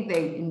I think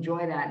they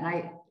enjoy that.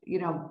 And you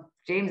know,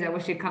 James, I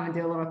wish you'd come and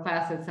do a little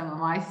class with some of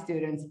my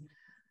students.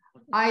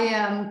 I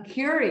am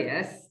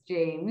curious,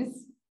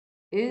 James,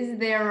 is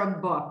there a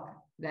book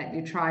that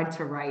you tried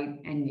to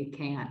write and you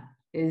can't?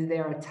 Is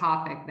there a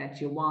topic that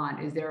you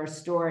want? Is there a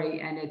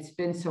story and it's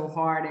been so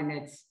hard and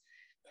it's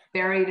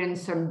buried in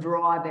some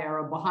drawer there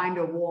or behind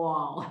a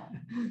wall?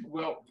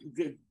 Well,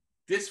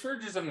 this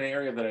verges on an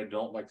area that I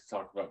don't like to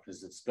talk about,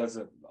 because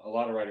a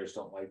lot of writers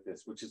don't like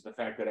this, which is the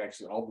fact that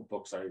actually all the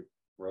books I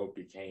wrote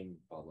became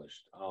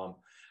published.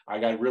 I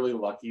got really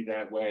lucky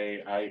that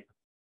way.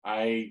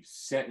 I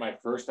sent my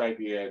first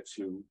idea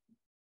to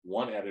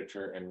 1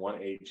 editor and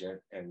 1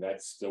 agent, and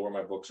that's still where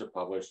my books are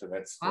published, and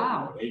that's still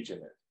Wow. my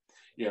agent is.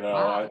 You know,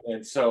 Wow.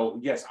 And so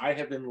yes, I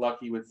have been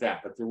lucky with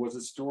that. But there was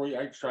a story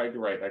I tried to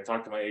write, I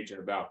talked to my agent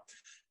about,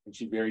 and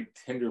she very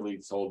tenderly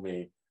told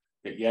me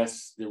that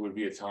yes, there would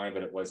be a time,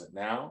 but it wasn't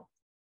now.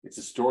 It's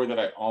a story that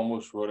I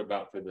almost wrote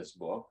about for this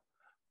book.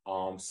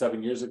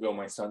 7 years ago,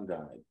 my son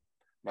died.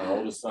 My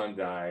oldest son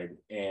died,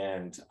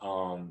 and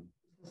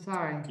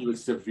Sorry. he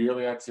was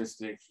severely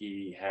autistic.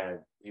 He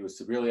was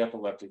severely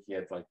epileptic. He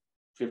had like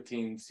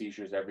 15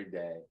 seizures every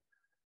day.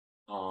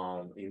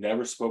 He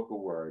never spoke a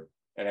word.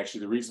 And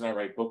actually, the reason I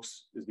write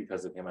books is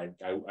because of him.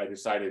 I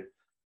decided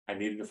I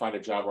needed to find a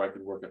job where I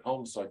could work at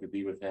home so I could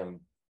be with him.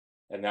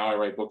 And now I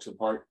write books in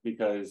part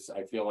because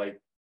I feel like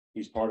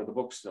he's part of the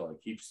book still.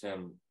 It keeps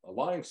him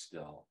alive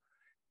still.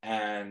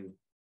 And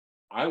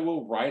I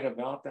will write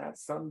about that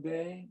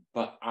someday,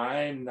 but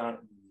I'm not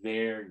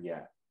there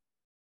yet.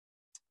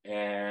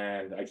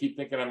 And I keep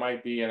thinking I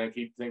might be, and I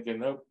keep thinking,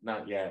 nope,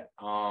 not yet.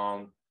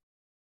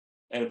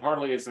 And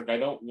partly it's like, I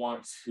don't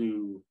want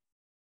to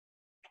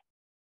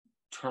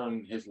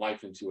turn his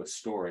life into a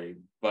story,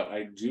 but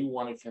I do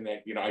want to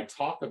connect. You know, I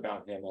talk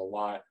about him a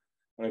lot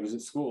when I was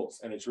at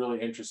schools, and it's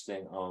really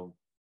interesting.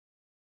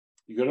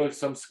 you go to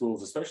some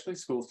schools, especially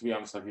schools, to be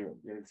honest, like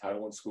you're in a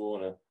Title I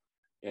school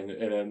in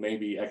a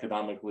maybe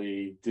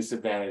economically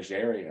disadvantaged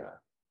area.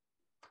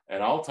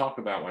 And I'll talk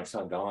about my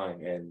son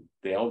dying, and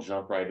they'll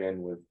jump right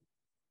in with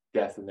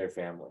death in their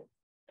family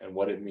and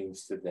what it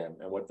means to them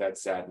and what that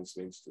sadness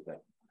means to them.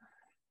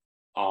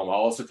 I'll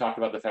also talk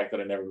about the fact that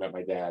I never met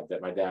my dad,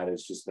 that my dad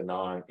is just a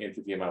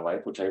non-entity in my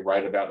life, which I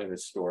write about in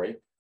this story,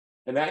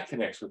 and that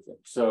connects with them.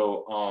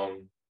 So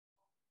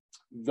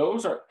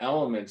those are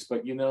elements,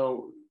 but you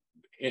know,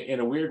 in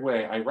a weird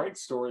way, I write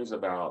stories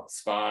about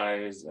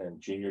spies and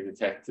junior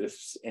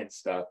detectives and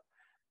stuff.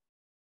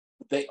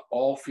 They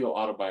all feel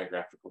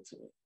autobiographical to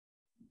me.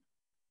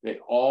 They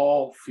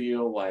all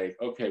feel like,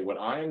 okay, what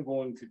I am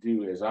going to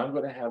do is I'm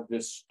going to have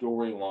this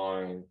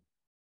storyline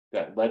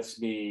that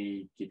lets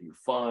me give you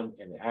fun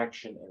and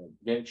action and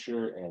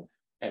adventure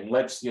and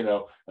lets, you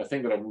know, a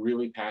thing that I'm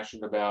really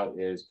passionate about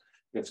is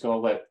it's going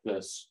to let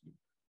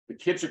the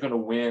kids are going to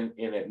win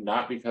in it,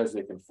 not because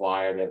they can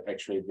fly or have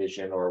x-ray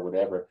vision or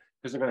whatever,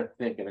 because they're going to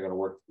think and they're going to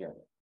work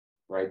together,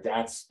 right?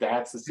 That's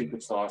the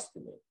secret sauce to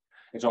me.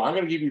 And so I'm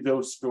going to give you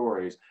those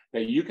stories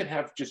that you can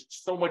have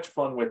just so much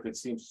fun with. It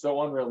seems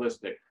so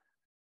unrealistic,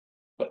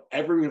 but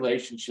every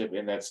relationship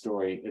in that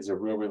story is a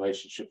real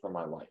relationship for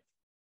my life.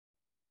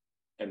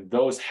 And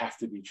those have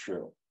to be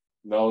true.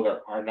 No,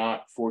 there are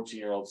not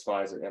 14-year-old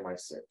spies at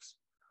MI6,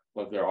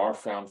 but there are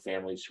found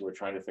families who are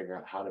trying to figure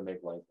out how to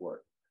make life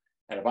work.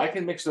 And if I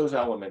can mix those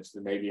elements,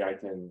 then maybe I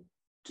can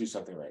do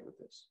something right with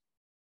this.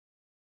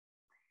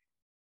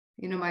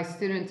 You know, my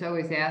students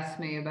always ask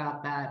me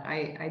about that.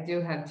 I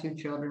do have 2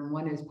 children.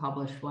 One is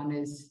published, one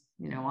is,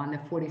 you know, on the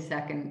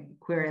 42nd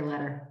query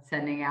letter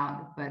sending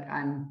out, but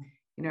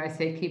you know, I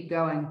say, keep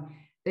going.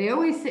 They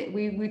always say,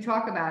 we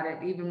talk about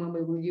it, even when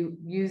we were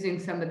using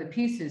some of the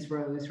pieces,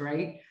 Rose,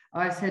 right?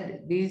 I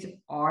said, these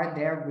are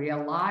their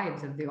real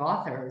lives of the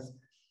authors.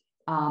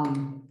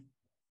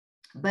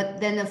 But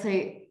then they'll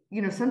say,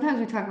 you know, sometimes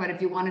we talk about,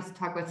 if you want us to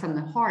talk about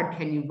something hard,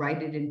 can you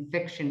write it in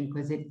fiction?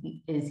 Because it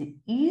is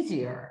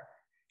easier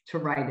to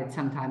write it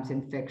sometimes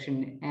in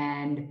fiction.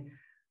 And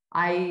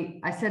I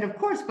said, of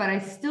course, but I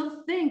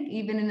still think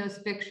even in those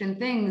fiction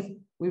things,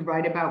 we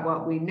write about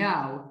what we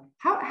know.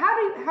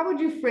 How would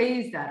you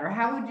phrase that? Or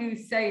how would you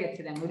say it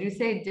to them? Would you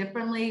say it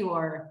differently?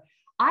 Or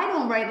I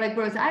don't write like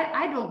Rose,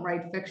 I don't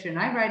write fiction.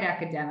 I write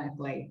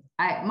academically.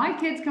 My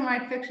kids can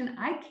write fiction.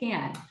 I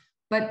can't,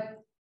 but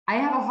I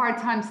have a hard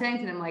time saying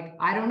to them, like,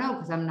 I don't know,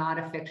 because I'm not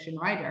a fiction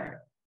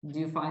writer. Do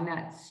you find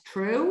that's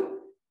true?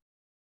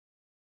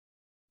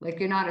 Like,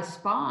 you're not a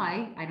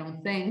spy, I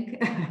don't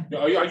think.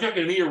 No, are you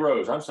talking to me or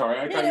Rose? I'm sorry.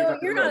 I thought No,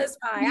 you're not a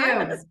spy.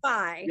 I'm a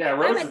spy. Yeah,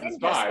 Rose I'm is the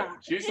spy.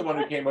 She's the one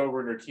who came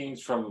over in her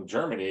teens from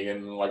Germany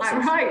and like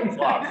some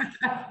right.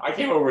 I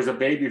came over as a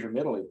baby from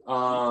Italy.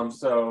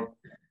 So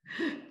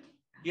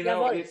you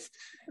know,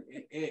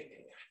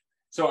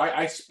 so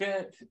I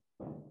spent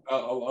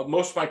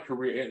most of my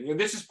career, and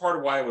this is part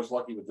of why I was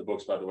lucky with the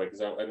books, by the way,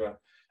 because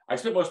I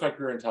spent most of my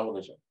career in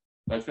television.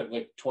 I spent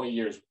like 20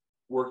 years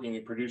working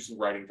and producing,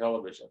 writing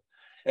television.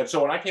 And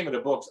so when I came into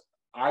books,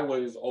 I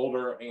was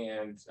older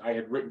and I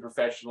had written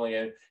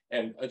professionally,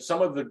 and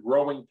some of the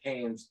growing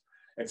pains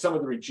and some of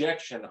the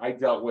rejection I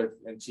dealt with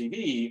in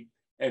TV.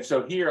 And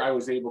so here I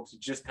was able to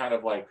just kind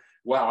of like,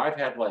 wow, I've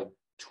had like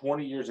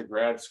 20 years of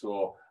grad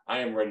school. I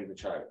am ready to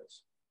try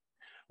this.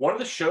 One of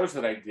the shows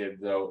that I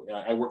did, though,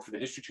 I worked for the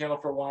History Channel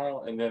for a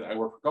while, and then I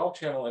worked for Golf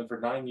Channel. And for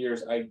 9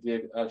 years, I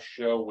did a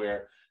show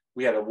where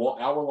we had an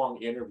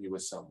hour-long interview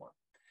with someone.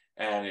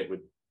 And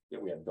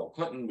we had Bill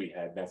Clinton, we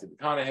had Matthew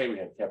McConaughey, we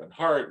had Kevin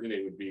Hart,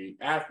 they would be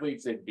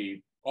athletes, they'd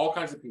be all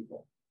kinds of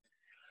people.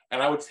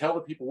 And I would tell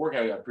the people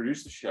working, I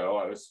produced the show.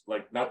 I was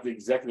like, not the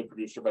executive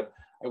producer, but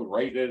I would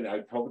write it, and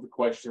I'd come up with the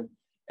question.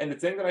 And the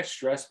thing that I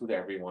stress with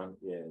everyone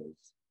is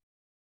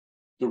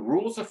the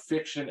rules of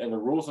fiction and the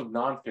rules of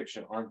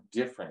nonfiction aren't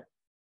different.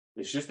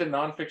 It's just a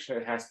nonfiction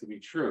that has to be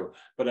true.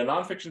 But a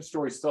nonfiction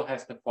story still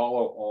has to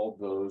follow all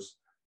those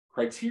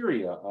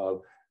criteria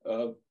of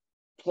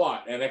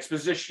plot and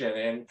exposition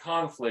and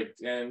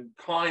conflict and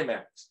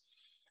climax.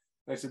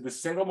 And I said, the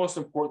single most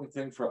important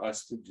thing for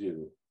us to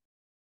do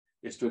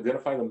is to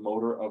identify the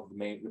motor of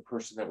the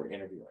person that we're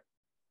interviewing.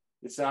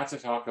 It's not to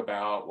talk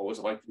about what was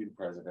it like to be the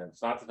president.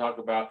 It's not to talk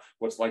about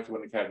what's like to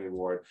win the Academy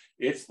Award.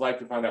 It's like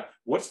to find out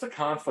what's the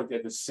conflict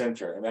at the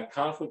center. And that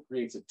conflict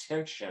creates a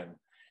tension.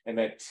 And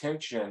that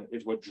tension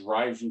is what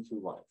drives you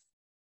through life.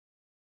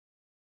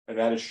 And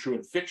that is true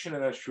in fiction,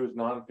 and that's true in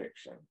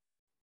nonfiction.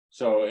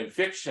 So in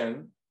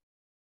fiction,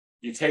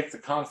 you take the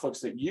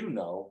conflicts that you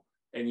know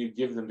and you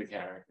give them to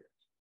characters.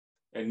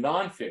 In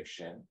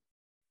nonfiction,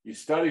 you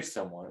study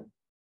someone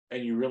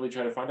and you really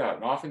try to find out.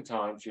 And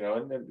oftentimes, you know,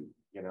 and then,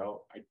 you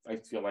know, I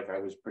feel like I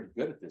was pretty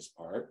good at this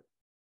part.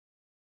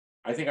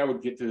 I think I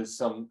would get to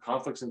some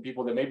conflicts in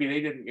people that maybe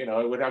they didn't, you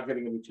know, without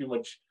getting into too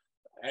much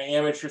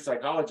amateur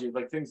psychology,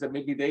 like things that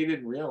maybe they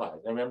didn't realize.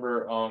 I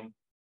remember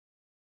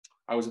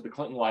I was at the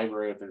Clinton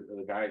Library with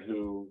the guy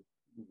who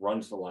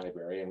runs the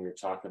library, and we were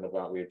talking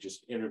about, we had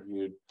just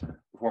interviewed the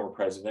former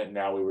president, and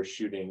now we were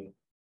shooting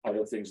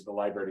other things at the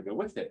library to go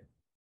with it.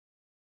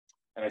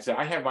 And I said,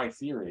 I have my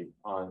theory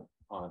on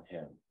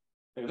him.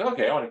 He goes,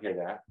 okay, I want to hear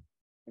that.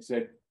 I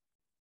said,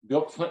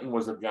 Bill Clinton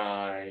was a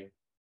guy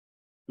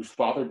whose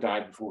father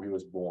died before he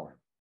was born.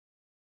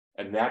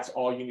 And that's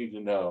all you need to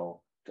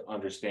know to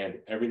understand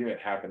everything that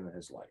happened in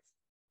his life.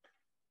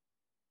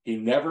 He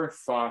never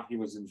thought he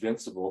was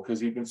invincible because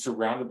he'd been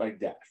surrounded by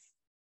death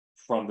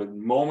from the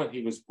moment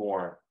he was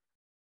born.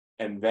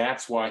 And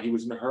that's why he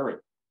was in a hurry.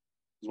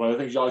 It's one of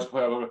the things you always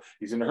play over.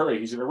 He's in a hurry.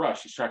 He's in a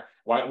rush. He's trying.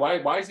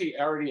 Why is he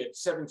already at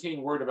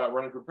 17 worried about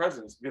running for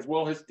president? Because,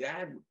 well, his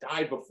dad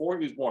died before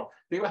he was born.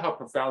 Think about how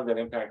profound that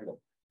impacted him.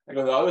 I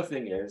go, the other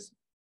thing is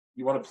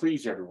you want to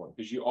please everyone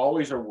because you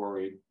always are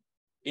worried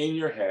in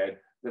your head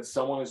that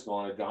someone is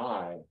going to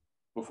die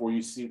before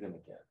you see them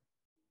again.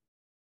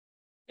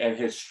 And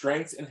his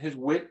strengths and his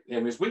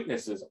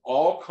weaknesses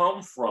all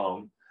come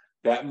from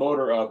that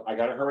motor of I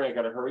gotta hurry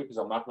because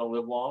I'm not gonna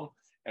live long.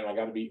 And I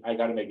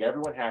gotta make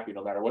everyone happy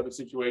no matter what the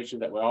situation,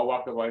 that we all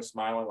walk away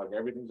smiling like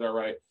everything's all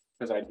right,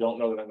 because I don't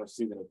know that I'm gonna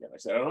see them again. I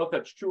said, I don't know if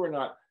that's true or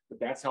not, but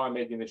that's how I'm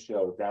making the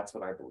show. That's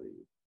what I believe.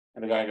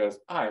 And the guy goes,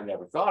 I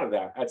never thought of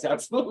that. That's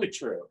absolutely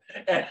true.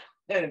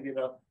 And you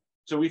know,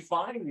 so we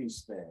find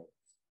these things.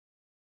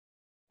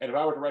 And if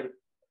I were to write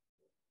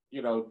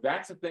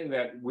that's the thing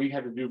that we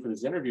had to do for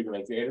this interview to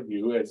make the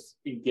interview as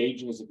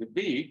engaging as it could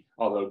be,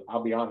 although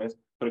I'll be honest,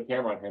 put a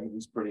camera on him,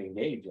 he's pretty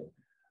engaging.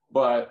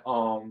 But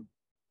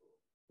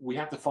we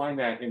have to find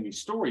that in these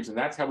stories, and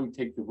that's how we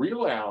take the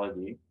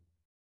reality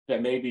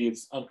that maybe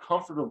it's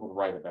uncomfortable to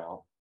write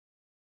about,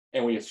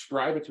 and we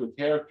ascribe it to a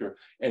character,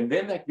 and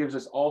then that gives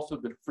us also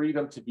the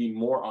freedom to be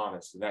more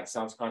honest, and that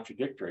sounds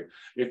contradictory.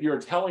 If you're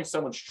telling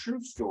someone's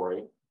true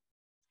story,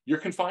 you're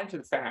confined to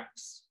the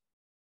facts.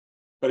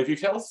 But if you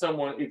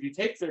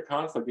take their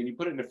conflict and you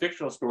put it in a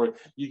fictional story,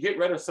 you get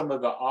rid of some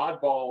of the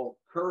oddball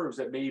curves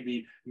that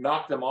maybe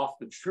knock them off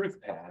the truth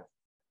path.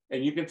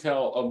 And you can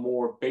tell a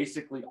more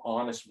basically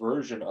honest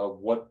version of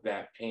what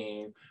that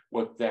pain,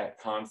 what that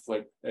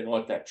conflict, and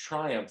what that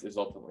triumph is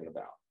ultimately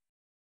about.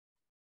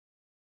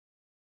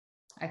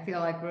 I feel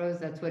like, Rose,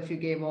 that's what you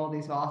gave all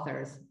these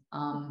authors,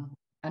 an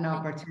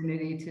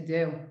opportunity to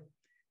do.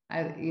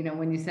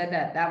 When you said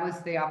that, that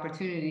was the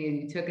opportunity,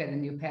 and you took it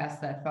and you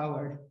passed that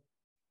forward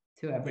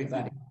to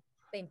everybody.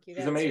 Thank you.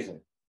 It's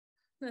amazing.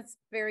 That's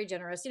very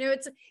generous.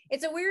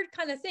 It's a weird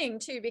kind of thing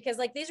too, because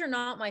like, these are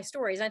not my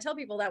stories. And I tell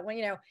people that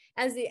when,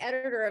 as the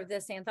editor of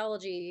this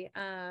anthology,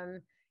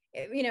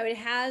 it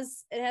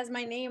has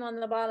my name on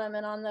the bottom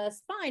and on the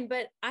spine,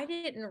 but I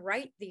didn't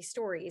write these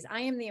stories.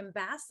 I am the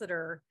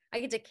ambassador. I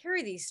get to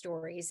carry these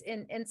stories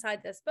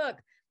inside this book.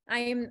 I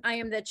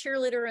am the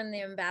cheerleader and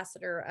the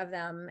ambassador of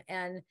them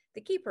and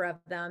the keeper of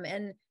them.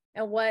 And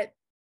what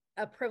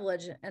a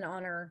privilege and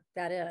honor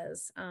that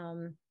is.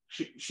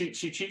 She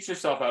cheats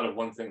herself out of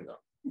one thing though.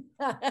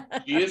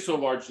 She is to a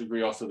large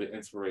degree also the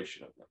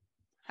inspiration of them.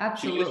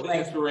 Absolutely. She is the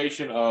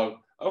inspiration of,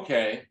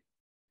 okay,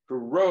 for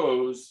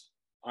Rose,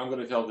 I'm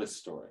going to tell this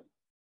story.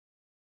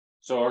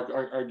 So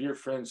our dear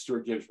friend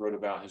Stuart Gibbs wrote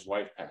about his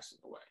wife passing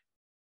away.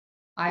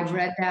 I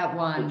read that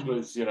one. Which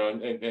was,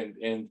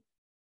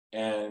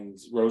 and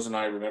Rose and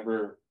I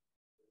remember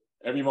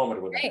every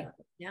moment when that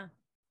happened. Yeah.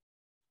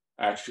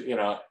 Actually,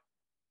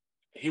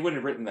 he wouldn't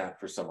have written that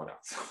for someone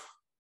else.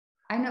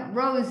 I know.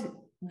 Rose,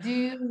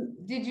 did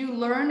you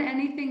learn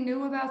anything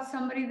new about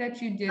somebody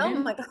that you didn't? Oh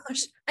my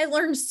gosh, I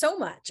learned so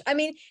much. I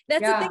mean,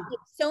 that's the thing.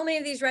 So many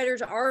of these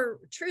writers are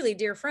truly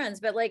dear friends,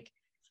 but like,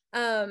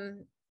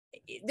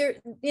 they're,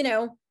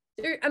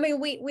 I mean,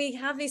 we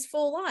have these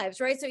full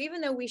lives, right? So even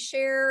though we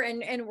share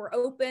and we're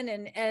open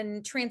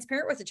and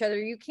transparent with each other,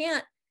 you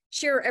can't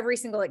share every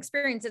single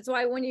experience. It's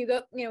why when you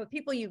go,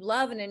 people you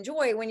love and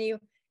enjoy, when you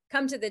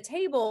come to the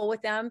table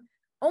with them,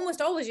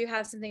 almost always you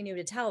have something new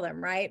to tell them,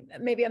 right?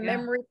 Maybe a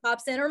memory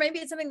pops in, or maybe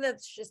it's something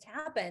that's just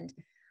happened.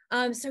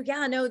 I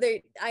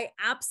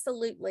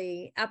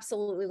absolutely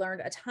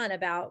learned a ton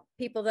about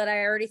people that I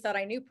already thought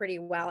I knew pretty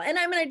well. And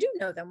I mean, I do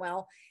know them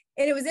well.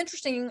 And it was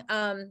interesting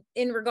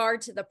in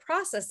regard to the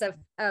process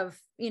of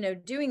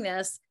doing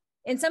this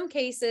in some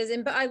cases.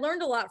 But I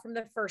learned a lot from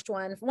the first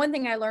one. One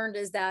thing I learned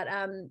is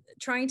that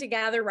trying to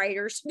gather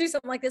writers to do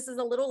something like this is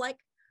a little like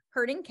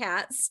herding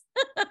cats.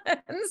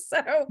 And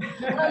so,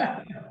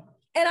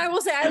 and I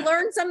will say, I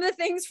learned some of the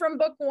things from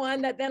book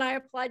one that then I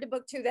applied to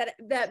book two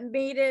that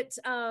made it,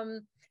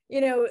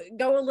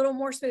 go a little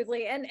more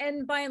smoothly.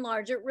 And by and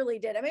large, it really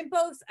did. I mean,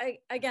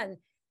 again,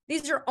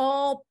 these are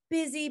all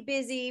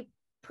busy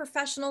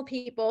professional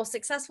people,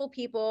 successful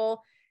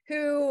people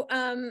who,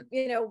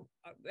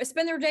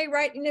 spend their day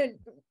writing,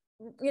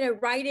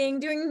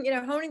 doing,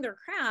 honing their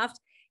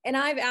craft. And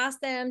I've asked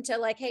them to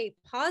like, hey,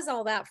 pause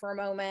all that for a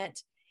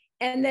moment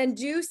and then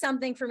do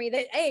something for me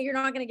that, hey, you're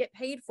not going to get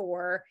paid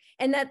for.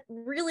 And that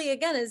really,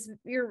 again, is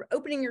you're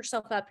opening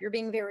yourself up. You're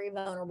being very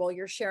vulnerable.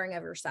 You're sharing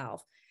of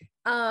yourself.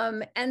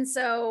 And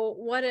so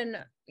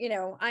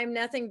I'm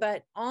nothing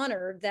but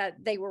honored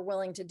that they were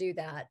willing to do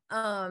that.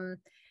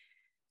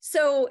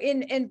 So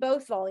in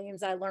both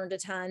volumes, I learned a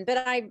ton,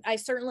 but I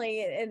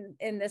certainly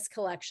in this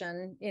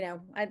collection,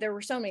 there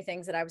were so many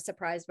things that I was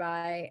surprised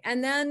by.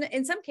 And then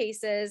in some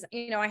cases,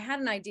 I had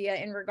an idea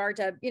in regard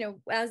to,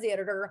 as the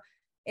editor,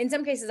 in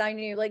some cases I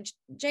knew, like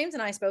James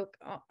and I spoke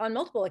on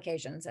multiple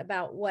occasions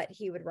about what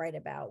he would write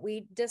about.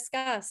 We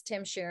discussed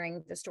him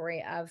sharing the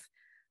story of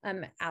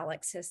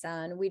Alex, his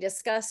son. We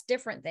discussed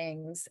different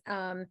things.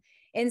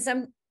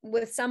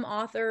 With some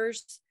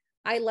authors,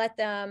 I let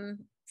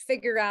them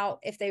figure out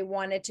if they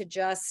wanted to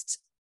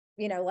just,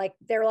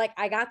 they're like,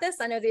 I got this.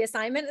 I know the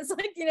assignment. It's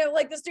like,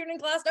 like the student in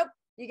class, nope,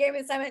 you gave me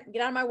the assignment,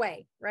 get out of my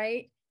way.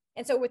 Right.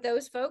 And so with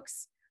those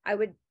folks, I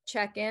would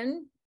check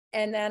in,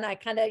 and then I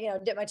kind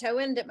of, dip my toe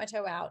in, dip my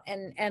toe out,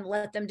 and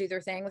let them do their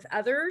thing. With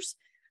others,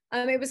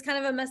 it was kind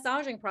of a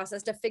massaging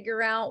process to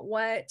figure out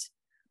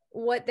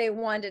what they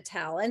wanted to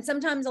tell. And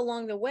sometimes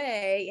along the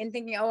way, in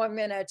thinking, oh, I'm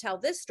going to tell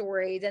this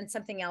story, then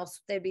something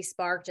else, they'd be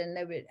sparked and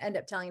they would end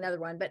up telling another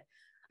one. But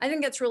I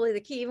think that's really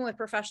the key, even with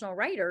professional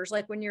writers,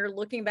 like when you're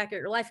looking back at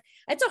your life,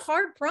 it's a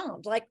hard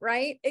prompt,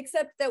 right?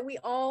 Except that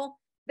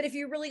but if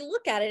you really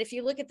look at it, if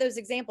you look at those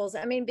examples,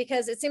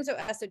 because it seems so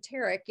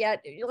esoteric,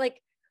 yet you're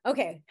like,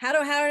 okay, how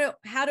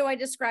do I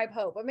describe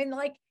hope?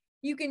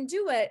 You can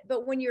do it,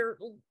 but when you're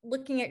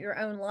looking at your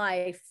own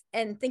life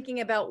and thinking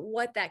about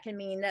what that can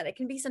mean, that it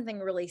can be something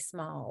really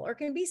small or it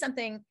can be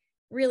something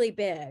really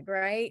big,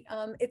 right?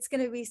 It's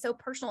going to be so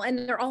personal, and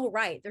they're all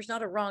right. There's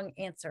not a wrong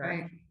answer,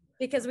 right?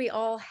 Because we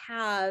all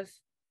have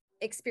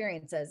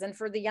experiences. And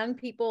for the young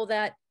people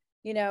that,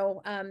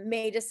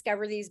 may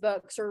discover these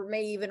books or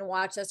may even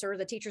watch this, or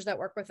the teachers that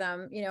work with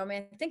them,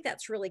 I think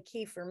that's really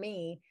key for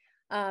me.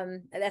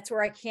 That's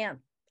where I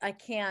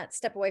can't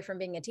step away from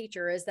being a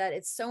teacher, is that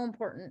it's so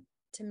important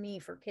to me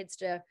for kids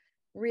to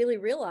really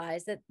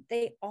realize that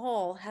they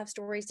all have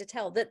stories to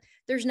tell, that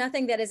there's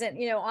nothing that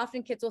isn't,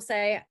 often kids will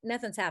say,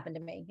 nothing's happened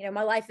to me.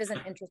 My life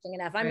isn't interesting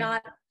enough. I'm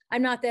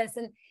not this.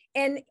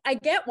 And I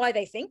get why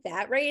they think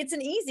that, right? It's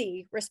an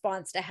easy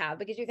response to have,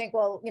 because you think,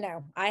 well,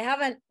 I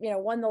haven't,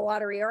 won the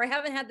lottery, or I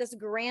haven't had this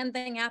grand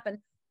thing happen,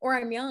 or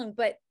I'm young.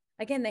 But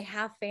again, they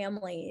have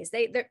families,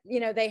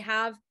 they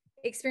have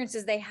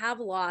experiences, they have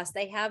loss,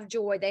 they have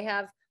joy, they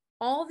have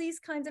all these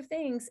kinds of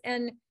things.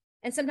 And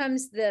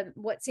sometimes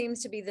what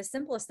seems to be the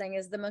simplest thing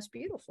is the most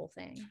beautiful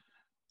thing.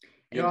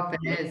 It often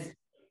is.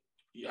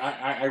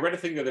 I read a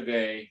thing the other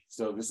day.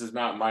 So this is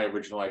not my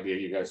original idea.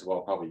 You guys have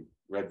all probably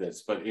read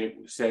this, but it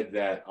said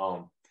that,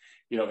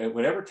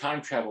 whenever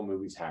time travel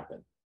movies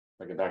happen,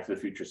 like a Back to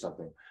the Future or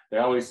something, they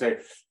always say,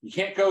 you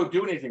can't go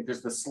do anything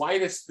because the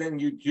slightest thing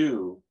you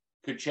do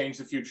could change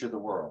the future of the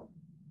world.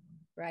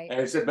 Right.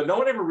 And it said, but no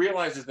one ever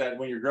realizes that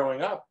when you're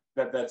growing up,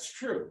 that's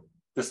true.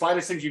 The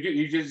slightest things you do,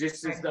 you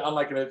just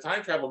unlike in a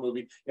time travel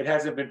movie, it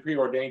hasn't been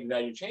preordained, and now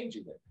you're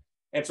changing it.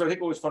 And so I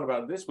think what was fun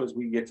about this was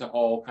we get to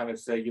all kind of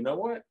say, you know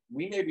what,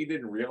 we maybe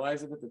didn't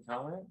realize it at the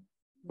time,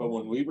 but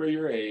when we were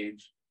your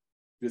age,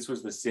 this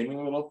was the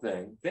seeming little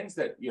things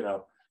that,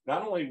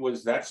 not only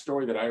was that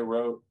story that I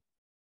wrote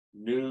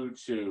new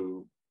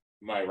to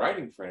my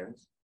writing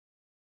friends,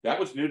 that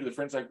was new to the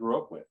friends I grew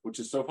up with, which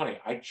is so funny.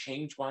 I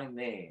changed my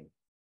name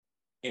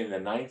in the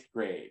 9th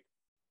grade,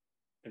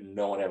 and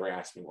no one ever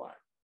asked me why.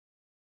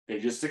 They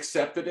just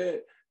accepted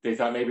it. They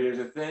thought maybe there's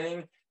a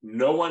thing.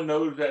 No one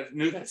knew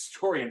that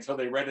story until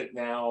they read it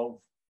now.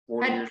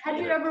 40 years Had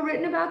later. you ever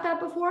written about that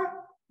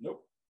before?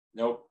 Nope.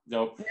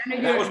 And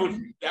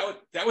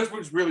that was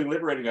what's really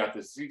liberating about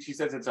this. She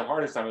says it's a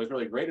hard assignment. It was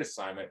really a great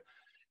assignment.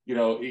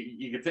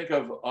 You could think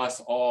of us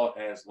all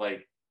as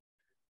like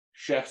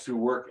chefs who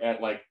work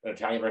at like an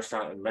Italian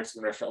restaurant and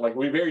Mexican restaurant. Like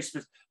we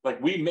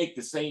make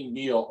the same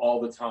meal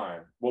all the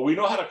time. Well, we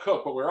know how to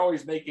cook, but we're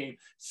always making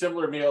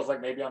similar meals.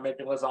 Like maybe I'm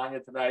making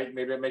lasagna tonight,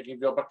 maybe I'm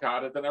making veal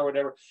piccata tonight or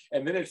whatever.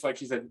 And then it's like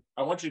she said,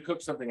 I want you to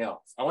cook something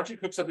else. I want you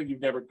to cook something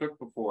you've never cooked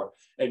before,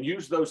 and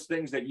use those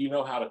things that you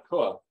know how to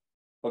cook,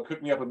 but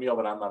cook me up a meal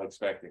that I'm not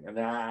expecting. And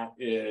that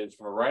is,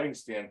 from a writing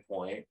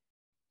standpoint,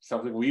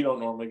 something we don't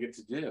normally get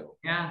to do.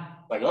 Yeah.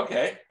 Like,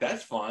 okay,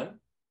 that's fun.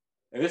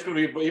 And this could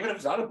be, even if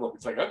it's not a book,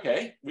 it's like,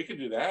 okay, we can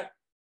do that.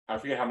 I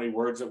forget how many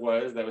words it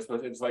was that was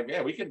supposed to, it's like,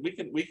 yeah, we can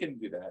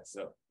do that.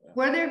 So yeah.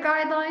 Were there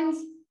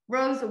guidelines,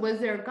 Rose? Was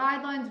there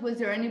guidelines? Was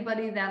there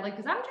anybody that, like,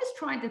 because I'm just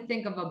trying to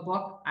think of a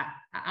book.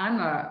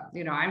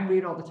 I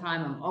read all the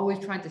time. I'm always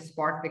trying to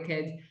spark the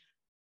kids.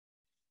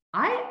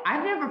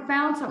 I've never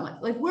found something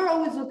like we're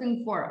always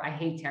looking for, I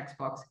hate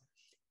textbooks,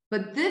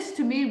 but this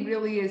to me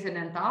really is an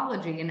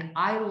anthology. And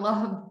I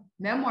love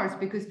memoirs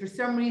because for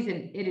some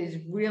reason it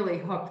has really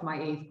hooked my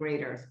 8th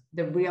graders,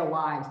 the real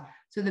lives.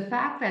 So the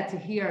fact that to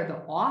hear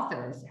the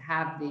authors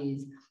have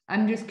these,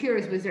 I'm just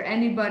curious, was there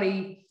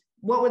anybody,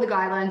 what were the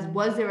guidelines?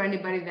 Was there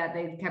anybody that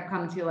they kept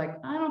coming to like,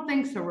 I don't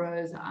think so,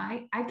 Rose,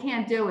 I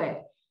can't do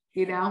it,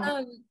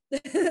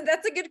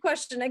 That's a good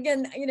question.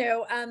 Again,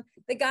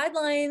 the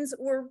guidelines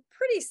were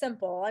pretty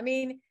simple.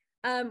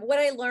 What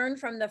I learned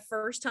from the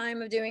first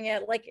time of doing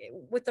it, like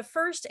with the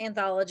first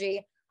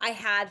anthology, I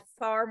had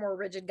far more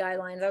rigid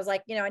guidelines. I was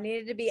like, I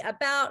needed to be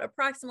about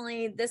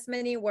approximately this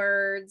many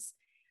words.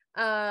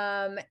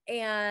 A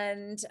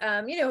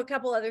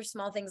couple other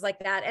small things like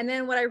that. And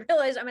then what I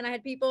realized, I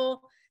had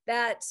people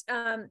that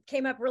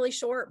came up really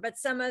short, but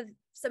some of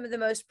the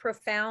most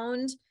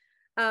profound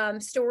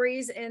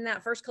stories in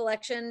that first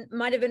collection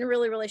might have been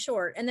really, really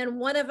short. And then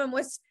one of them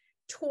was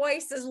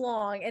twice as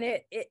long, and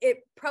it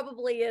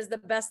probably is the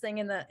best thing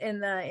in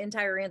the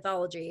entire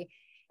anthology.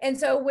 And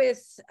so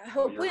with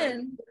Hope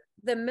Wins,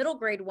 the middle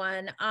grade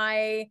one,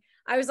 I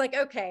was like,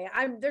 okay,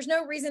 there's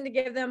no reason to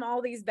give them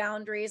all these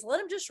boundaries. Let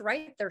them just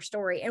write their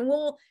story. And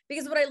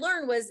because what I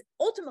learned was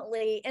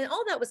ultimately, and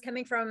all that was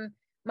coming from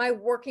my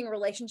working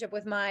relationship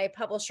with my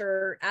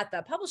publisher at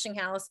the publishing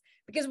house,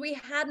 because we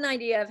had an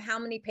idea of how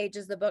many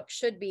pages the book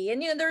should be.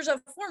 And, there's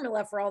a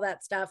formula for all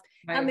that stuff,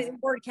 right.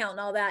 Word count and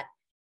all that.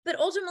 But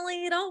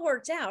ultimately it all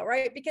worked out,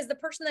 right? Because the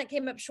person that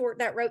came up short,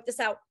 that wrote this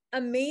out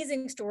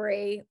amazing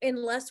story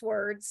in less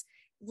words,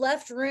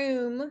 left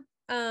room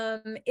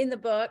in the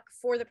book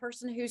for the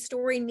person whose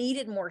story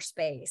needed more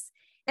space.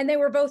 And they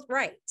were both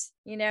right.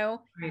 And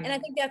I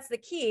think that's the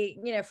key,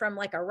 from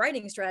like a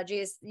writing strategy,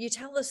 is you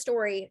tell the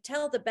story,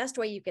 tell it the best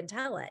way you can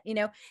tell it,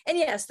 and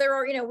yes, there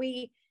are,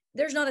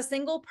 there's not a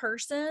single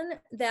person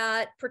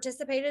that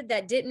participated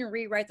that didn't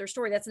rewrite their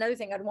story. That's another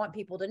thing I'd want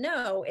people to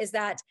know, is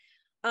that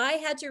I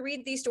had to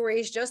read these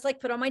stories, just like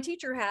put on my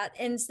teacher hat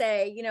and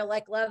say,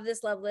 like, love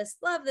this, love this,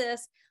 love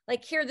this,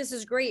 like, here, this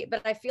is great.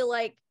 But I feel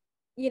like,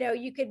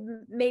 you could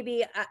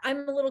maybe,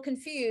 I'm a little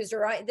confused,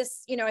 or I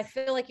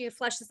feel like you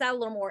flesh this out a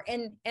little more,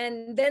 and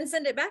then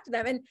send it back to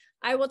them. And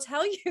I will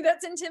tell you,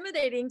 that's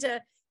intimidating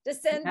to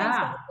send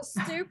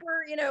these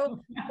super,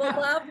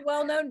 beloved,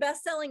 well-known,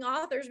 best-selling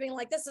authors being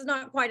like, this is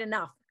not quite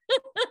enough.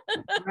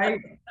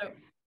 Right.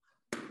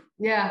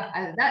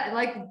 Yeah, that,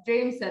 like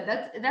James said,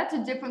 that's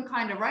a different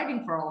kind of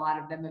writing for a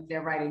lot of them if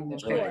they're writing the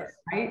picks,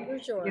 right? For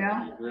sure.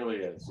 It really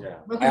is, yeah.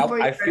 Looking for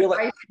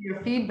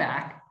your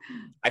feedback.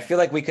 I feel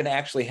like we can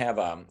actually have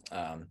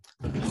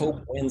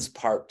Hope Wins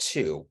Part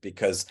 2,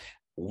 because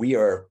we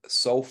are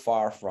so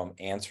far from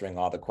answering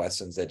all the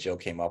questions that Jill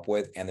came up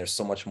with, and there's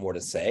so much more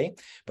to say.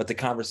 But the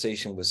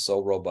conversation was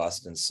so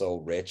robust and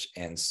so rich,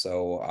 and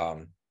so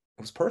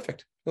it was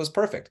perfect. It was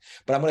perfect.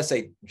 But I'm going to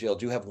say, Jill,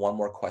 do you have one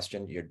more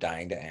question you're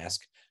dying to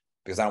ask?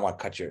 Because I don't want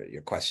to cut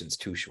your questions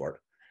too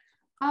short.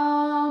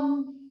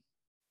 I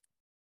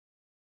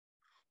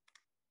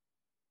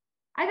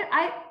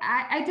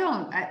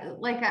don't.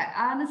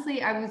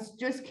 Honestly, I was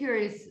just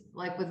curious,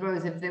 like with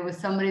Rose, if there was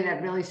somebody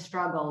that really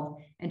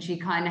struggled and she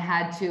kind of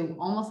had to,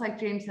 almost like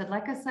James said,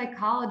 like a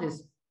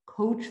psychologist,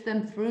 coach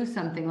them through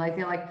something. Like,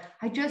 they're like,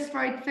 I just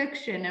write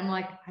fiction. I'm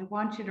like, I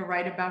want you to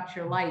write about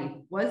your life.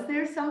 Was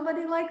there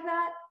somebody like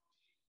that?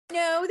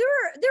 No, there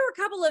were a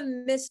couple of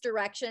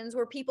misdirections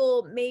where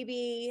people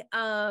maybe,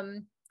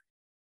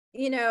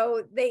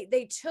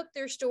 they took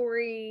their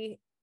story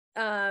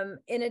in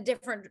a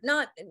different,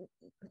 not in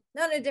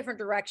a different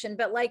direction,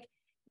 but like,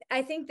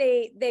 I think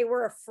they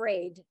were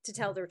afraid to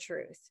tell their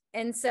truth.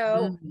 And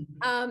so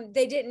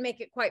they didn't make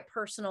it quite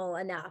personal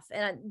enough.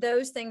 And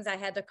those things I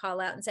had to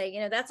call out and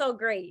say, that's all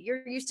great.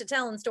 You're used to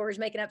telling stories,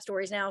 making up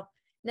stories. Now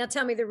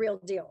tell me the real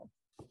deal.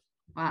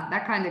 Wow,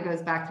 that kind of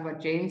goes back to what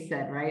James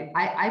said, right?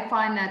 I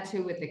find that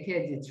too with the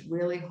kids. It's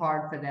really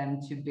hard for them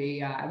to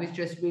be, I was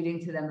just reading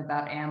to them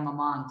about Anne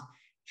Lamott.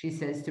 She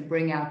says to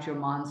bring out your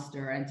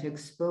monster and to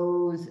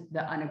expose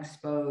the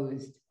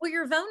unexposed. Well,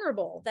 you're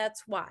vulnerable.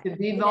 That's why. To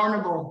be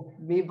vulnerable,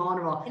 be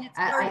vulnerable.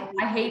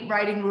 I hate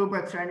writing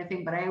rubrics or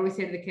anything, but I always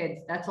say to the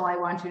kids, that's all I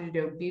want you to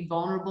do. Be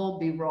vulnerable,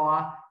 be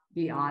raw,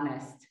 be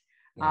honest.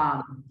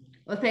 Yeah.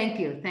 Well, thank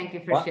you. Thank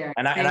you for sharing.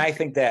 And I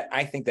think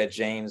that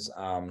James,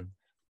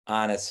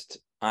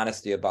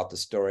 honesty about the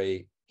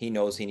story he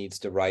knows he needs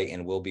to write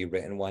and will be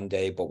written one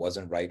day, but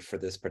wasn't right for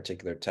this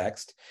particular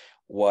text,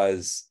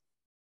 was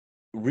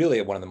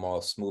really one of the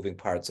most moving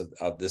parts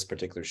of this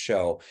particular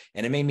show.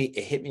 And it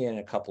hit me in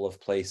a couple of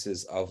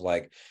places of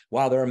like,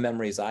 wow, there are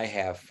memories I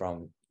have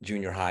from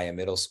junior high and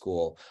middle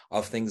school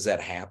of things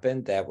that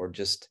happened that were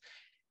just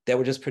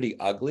pretty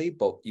ugly,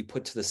 but you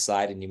put to the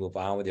side and you move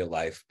on with your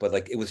life. But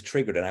like, it was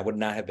triggered, and I would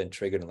not have been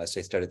triggered unless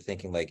I started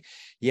thinking like,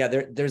 yeah,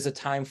 there's a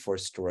time for a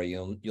story.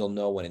 You'll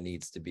know when it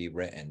needs to be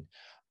written.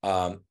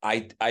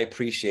 I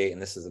appreciate,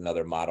 and this is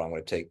another motto I'm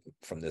going to take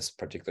from this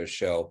particular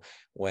show,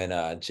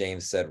 when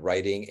James said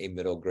writing a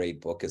middle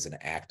grade book is an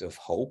act of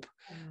hope.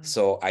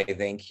 So I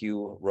thank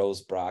you,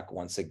 Rose Brock,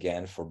 once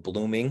again for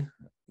blooming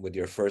with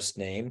your first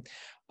name.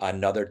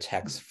 Another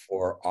text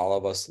for all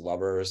of us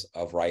lovers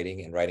of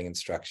writing and writing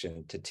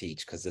instruction to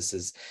teach, because this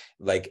is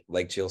like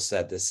Jill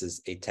said, this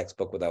is a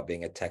textbook without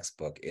being a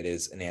textbook. It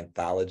is an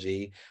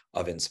anthology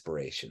of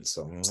inspiration.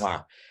 So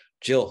mwah.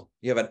 Jill,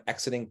 you have an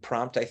exiting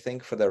prompt, I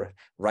think, for the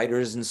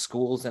writers in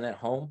schools and at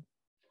home?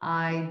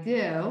 I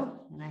do,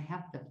 and I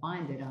have to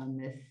find it on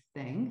this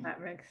thing. That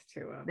makes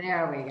two of them.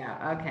 There we go.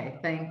 Okay,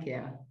 thank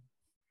you.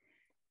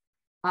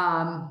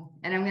 And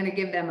I'm going to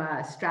give them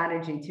a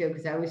strategy too,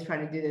 because I always try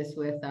to do this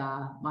with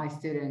my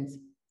students.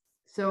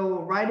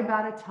 So write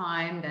about a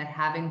time that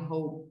having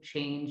hope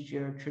changed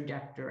your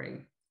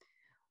trajectory.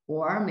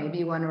 Or maybe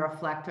you want to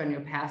reflect on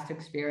your past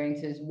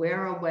experiences.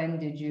 Where or when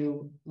did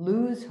you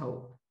lose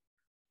hope?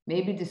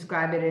 Maybe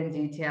describe it in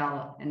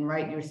detail and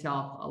write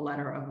yourself a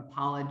letter of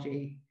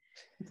apology.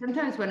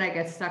 Sometimes when I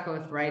get stuck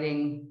with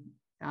writing,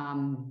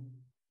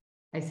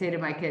 I say to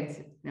my kids,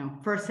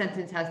 first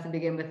sentence has to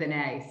begin with an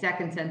A,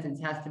 second sentence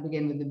has to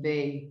begin with a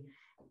B,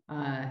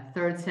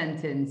 third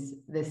sentence,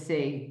 the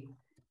C.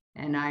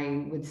 And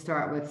I would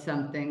start with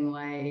something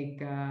like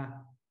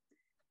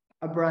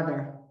a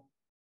brother,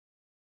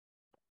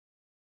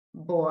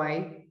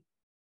 boy,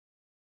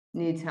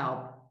 needs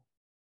help,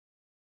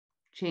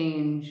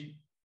 change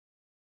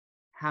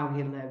how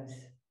he lives,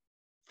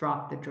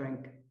 drop the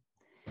drink.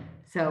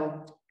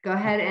 So go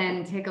ahead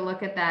and take a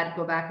look at that.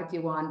 Go back if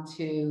you want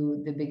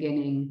to the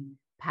beginning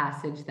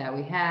passage that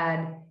we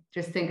had.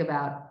 Just think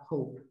about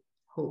hope.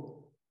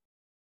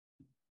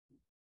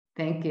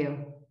 Thank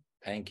you.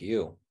 Thank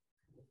you.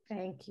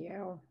 Thank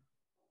you.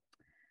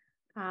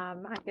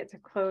 I get to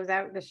close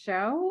out the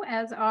show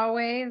as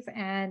always,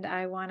 and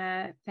I want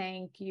to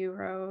thank you,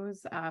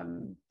 Rose. I have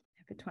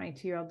a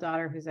 22-year-old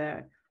daughter who's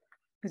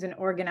an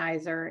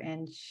organizer,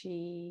 and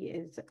she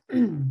is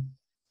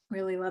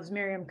really loves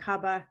Miriam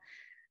Kaba,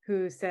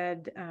 who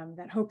said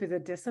that hope is a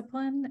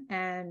discipline.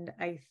 And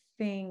I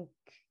think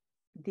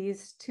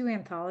these two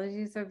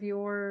anthologies of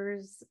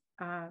yours,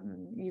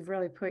 you've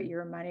really put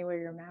your money where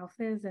your mouth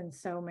is in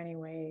so many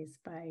ways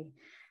by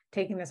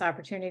taking this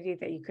opportunity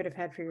that you could have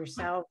had for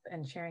yourself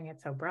and sharing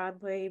it so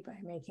broadly by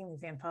making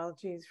these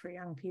anthologies for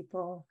young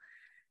people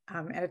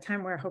at a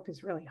time where hope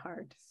is really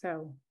hard.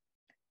 So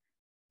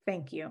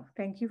thank you.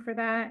 Thank you for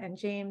that. And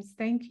James,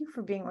 thank you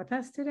for being with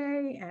us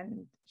today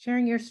and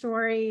sharing your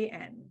story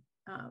and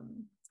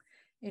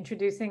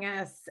introducing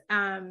us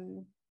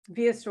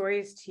via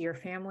stories to your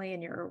family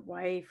and your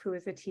wife, who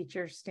is a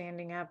teacher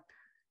standing up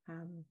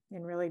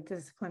in really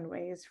disciplined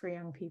ways for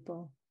young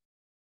people.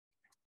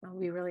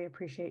 We really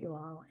appreciate you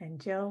all. And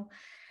Jill,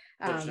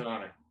 Such an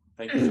honor.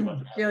 Thank you so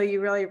much. Jill,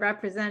 you really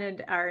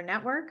represented our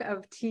network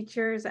of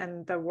teachers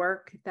and the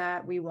work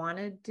that we want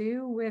to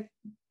do with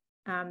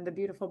the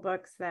beautiful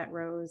books that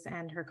Rose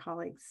and her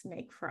colleagues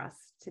make for us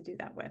to do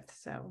that with.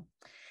 So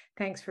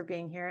thanks for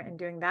being here and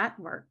doing that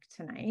work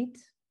tonight.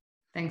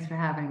 Thanks for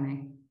having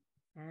me.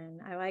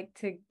 And I like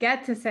to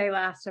get to say,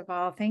 last of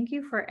all, thank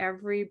you for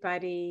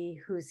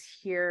everybody who's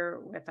here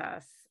with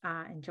us,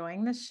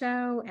 enjoying the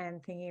show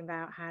and thinking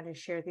about how to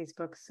share these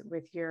books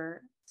with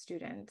your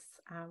students.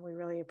 We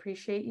really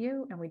appreciate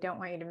you, and we don't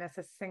want you to miss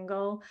a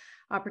single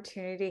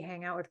opportunity to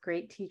hang out with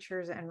great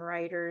teachers and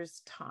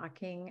writers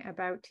talking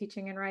about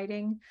teaching and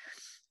writing.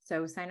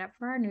 So sign up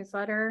for our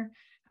newsletter.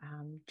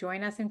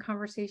 Join us in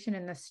conversation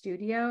in the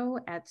studio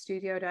at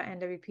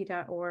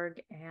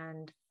studio.nwp.org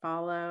and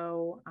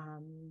follow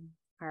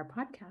our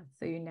podcast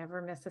so you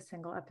never miss a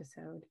single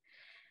episode.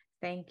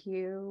 Thank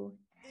you,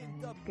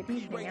 and good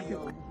evening,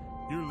 everyone.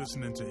 You're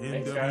listening to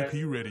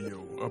NWP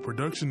Radio, a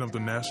production of the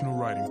National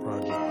Writing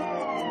Project.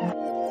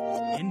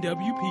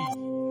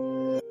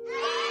 NWP.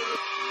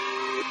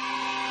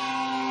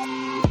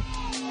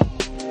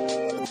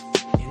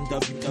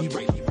 NWP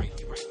Radio.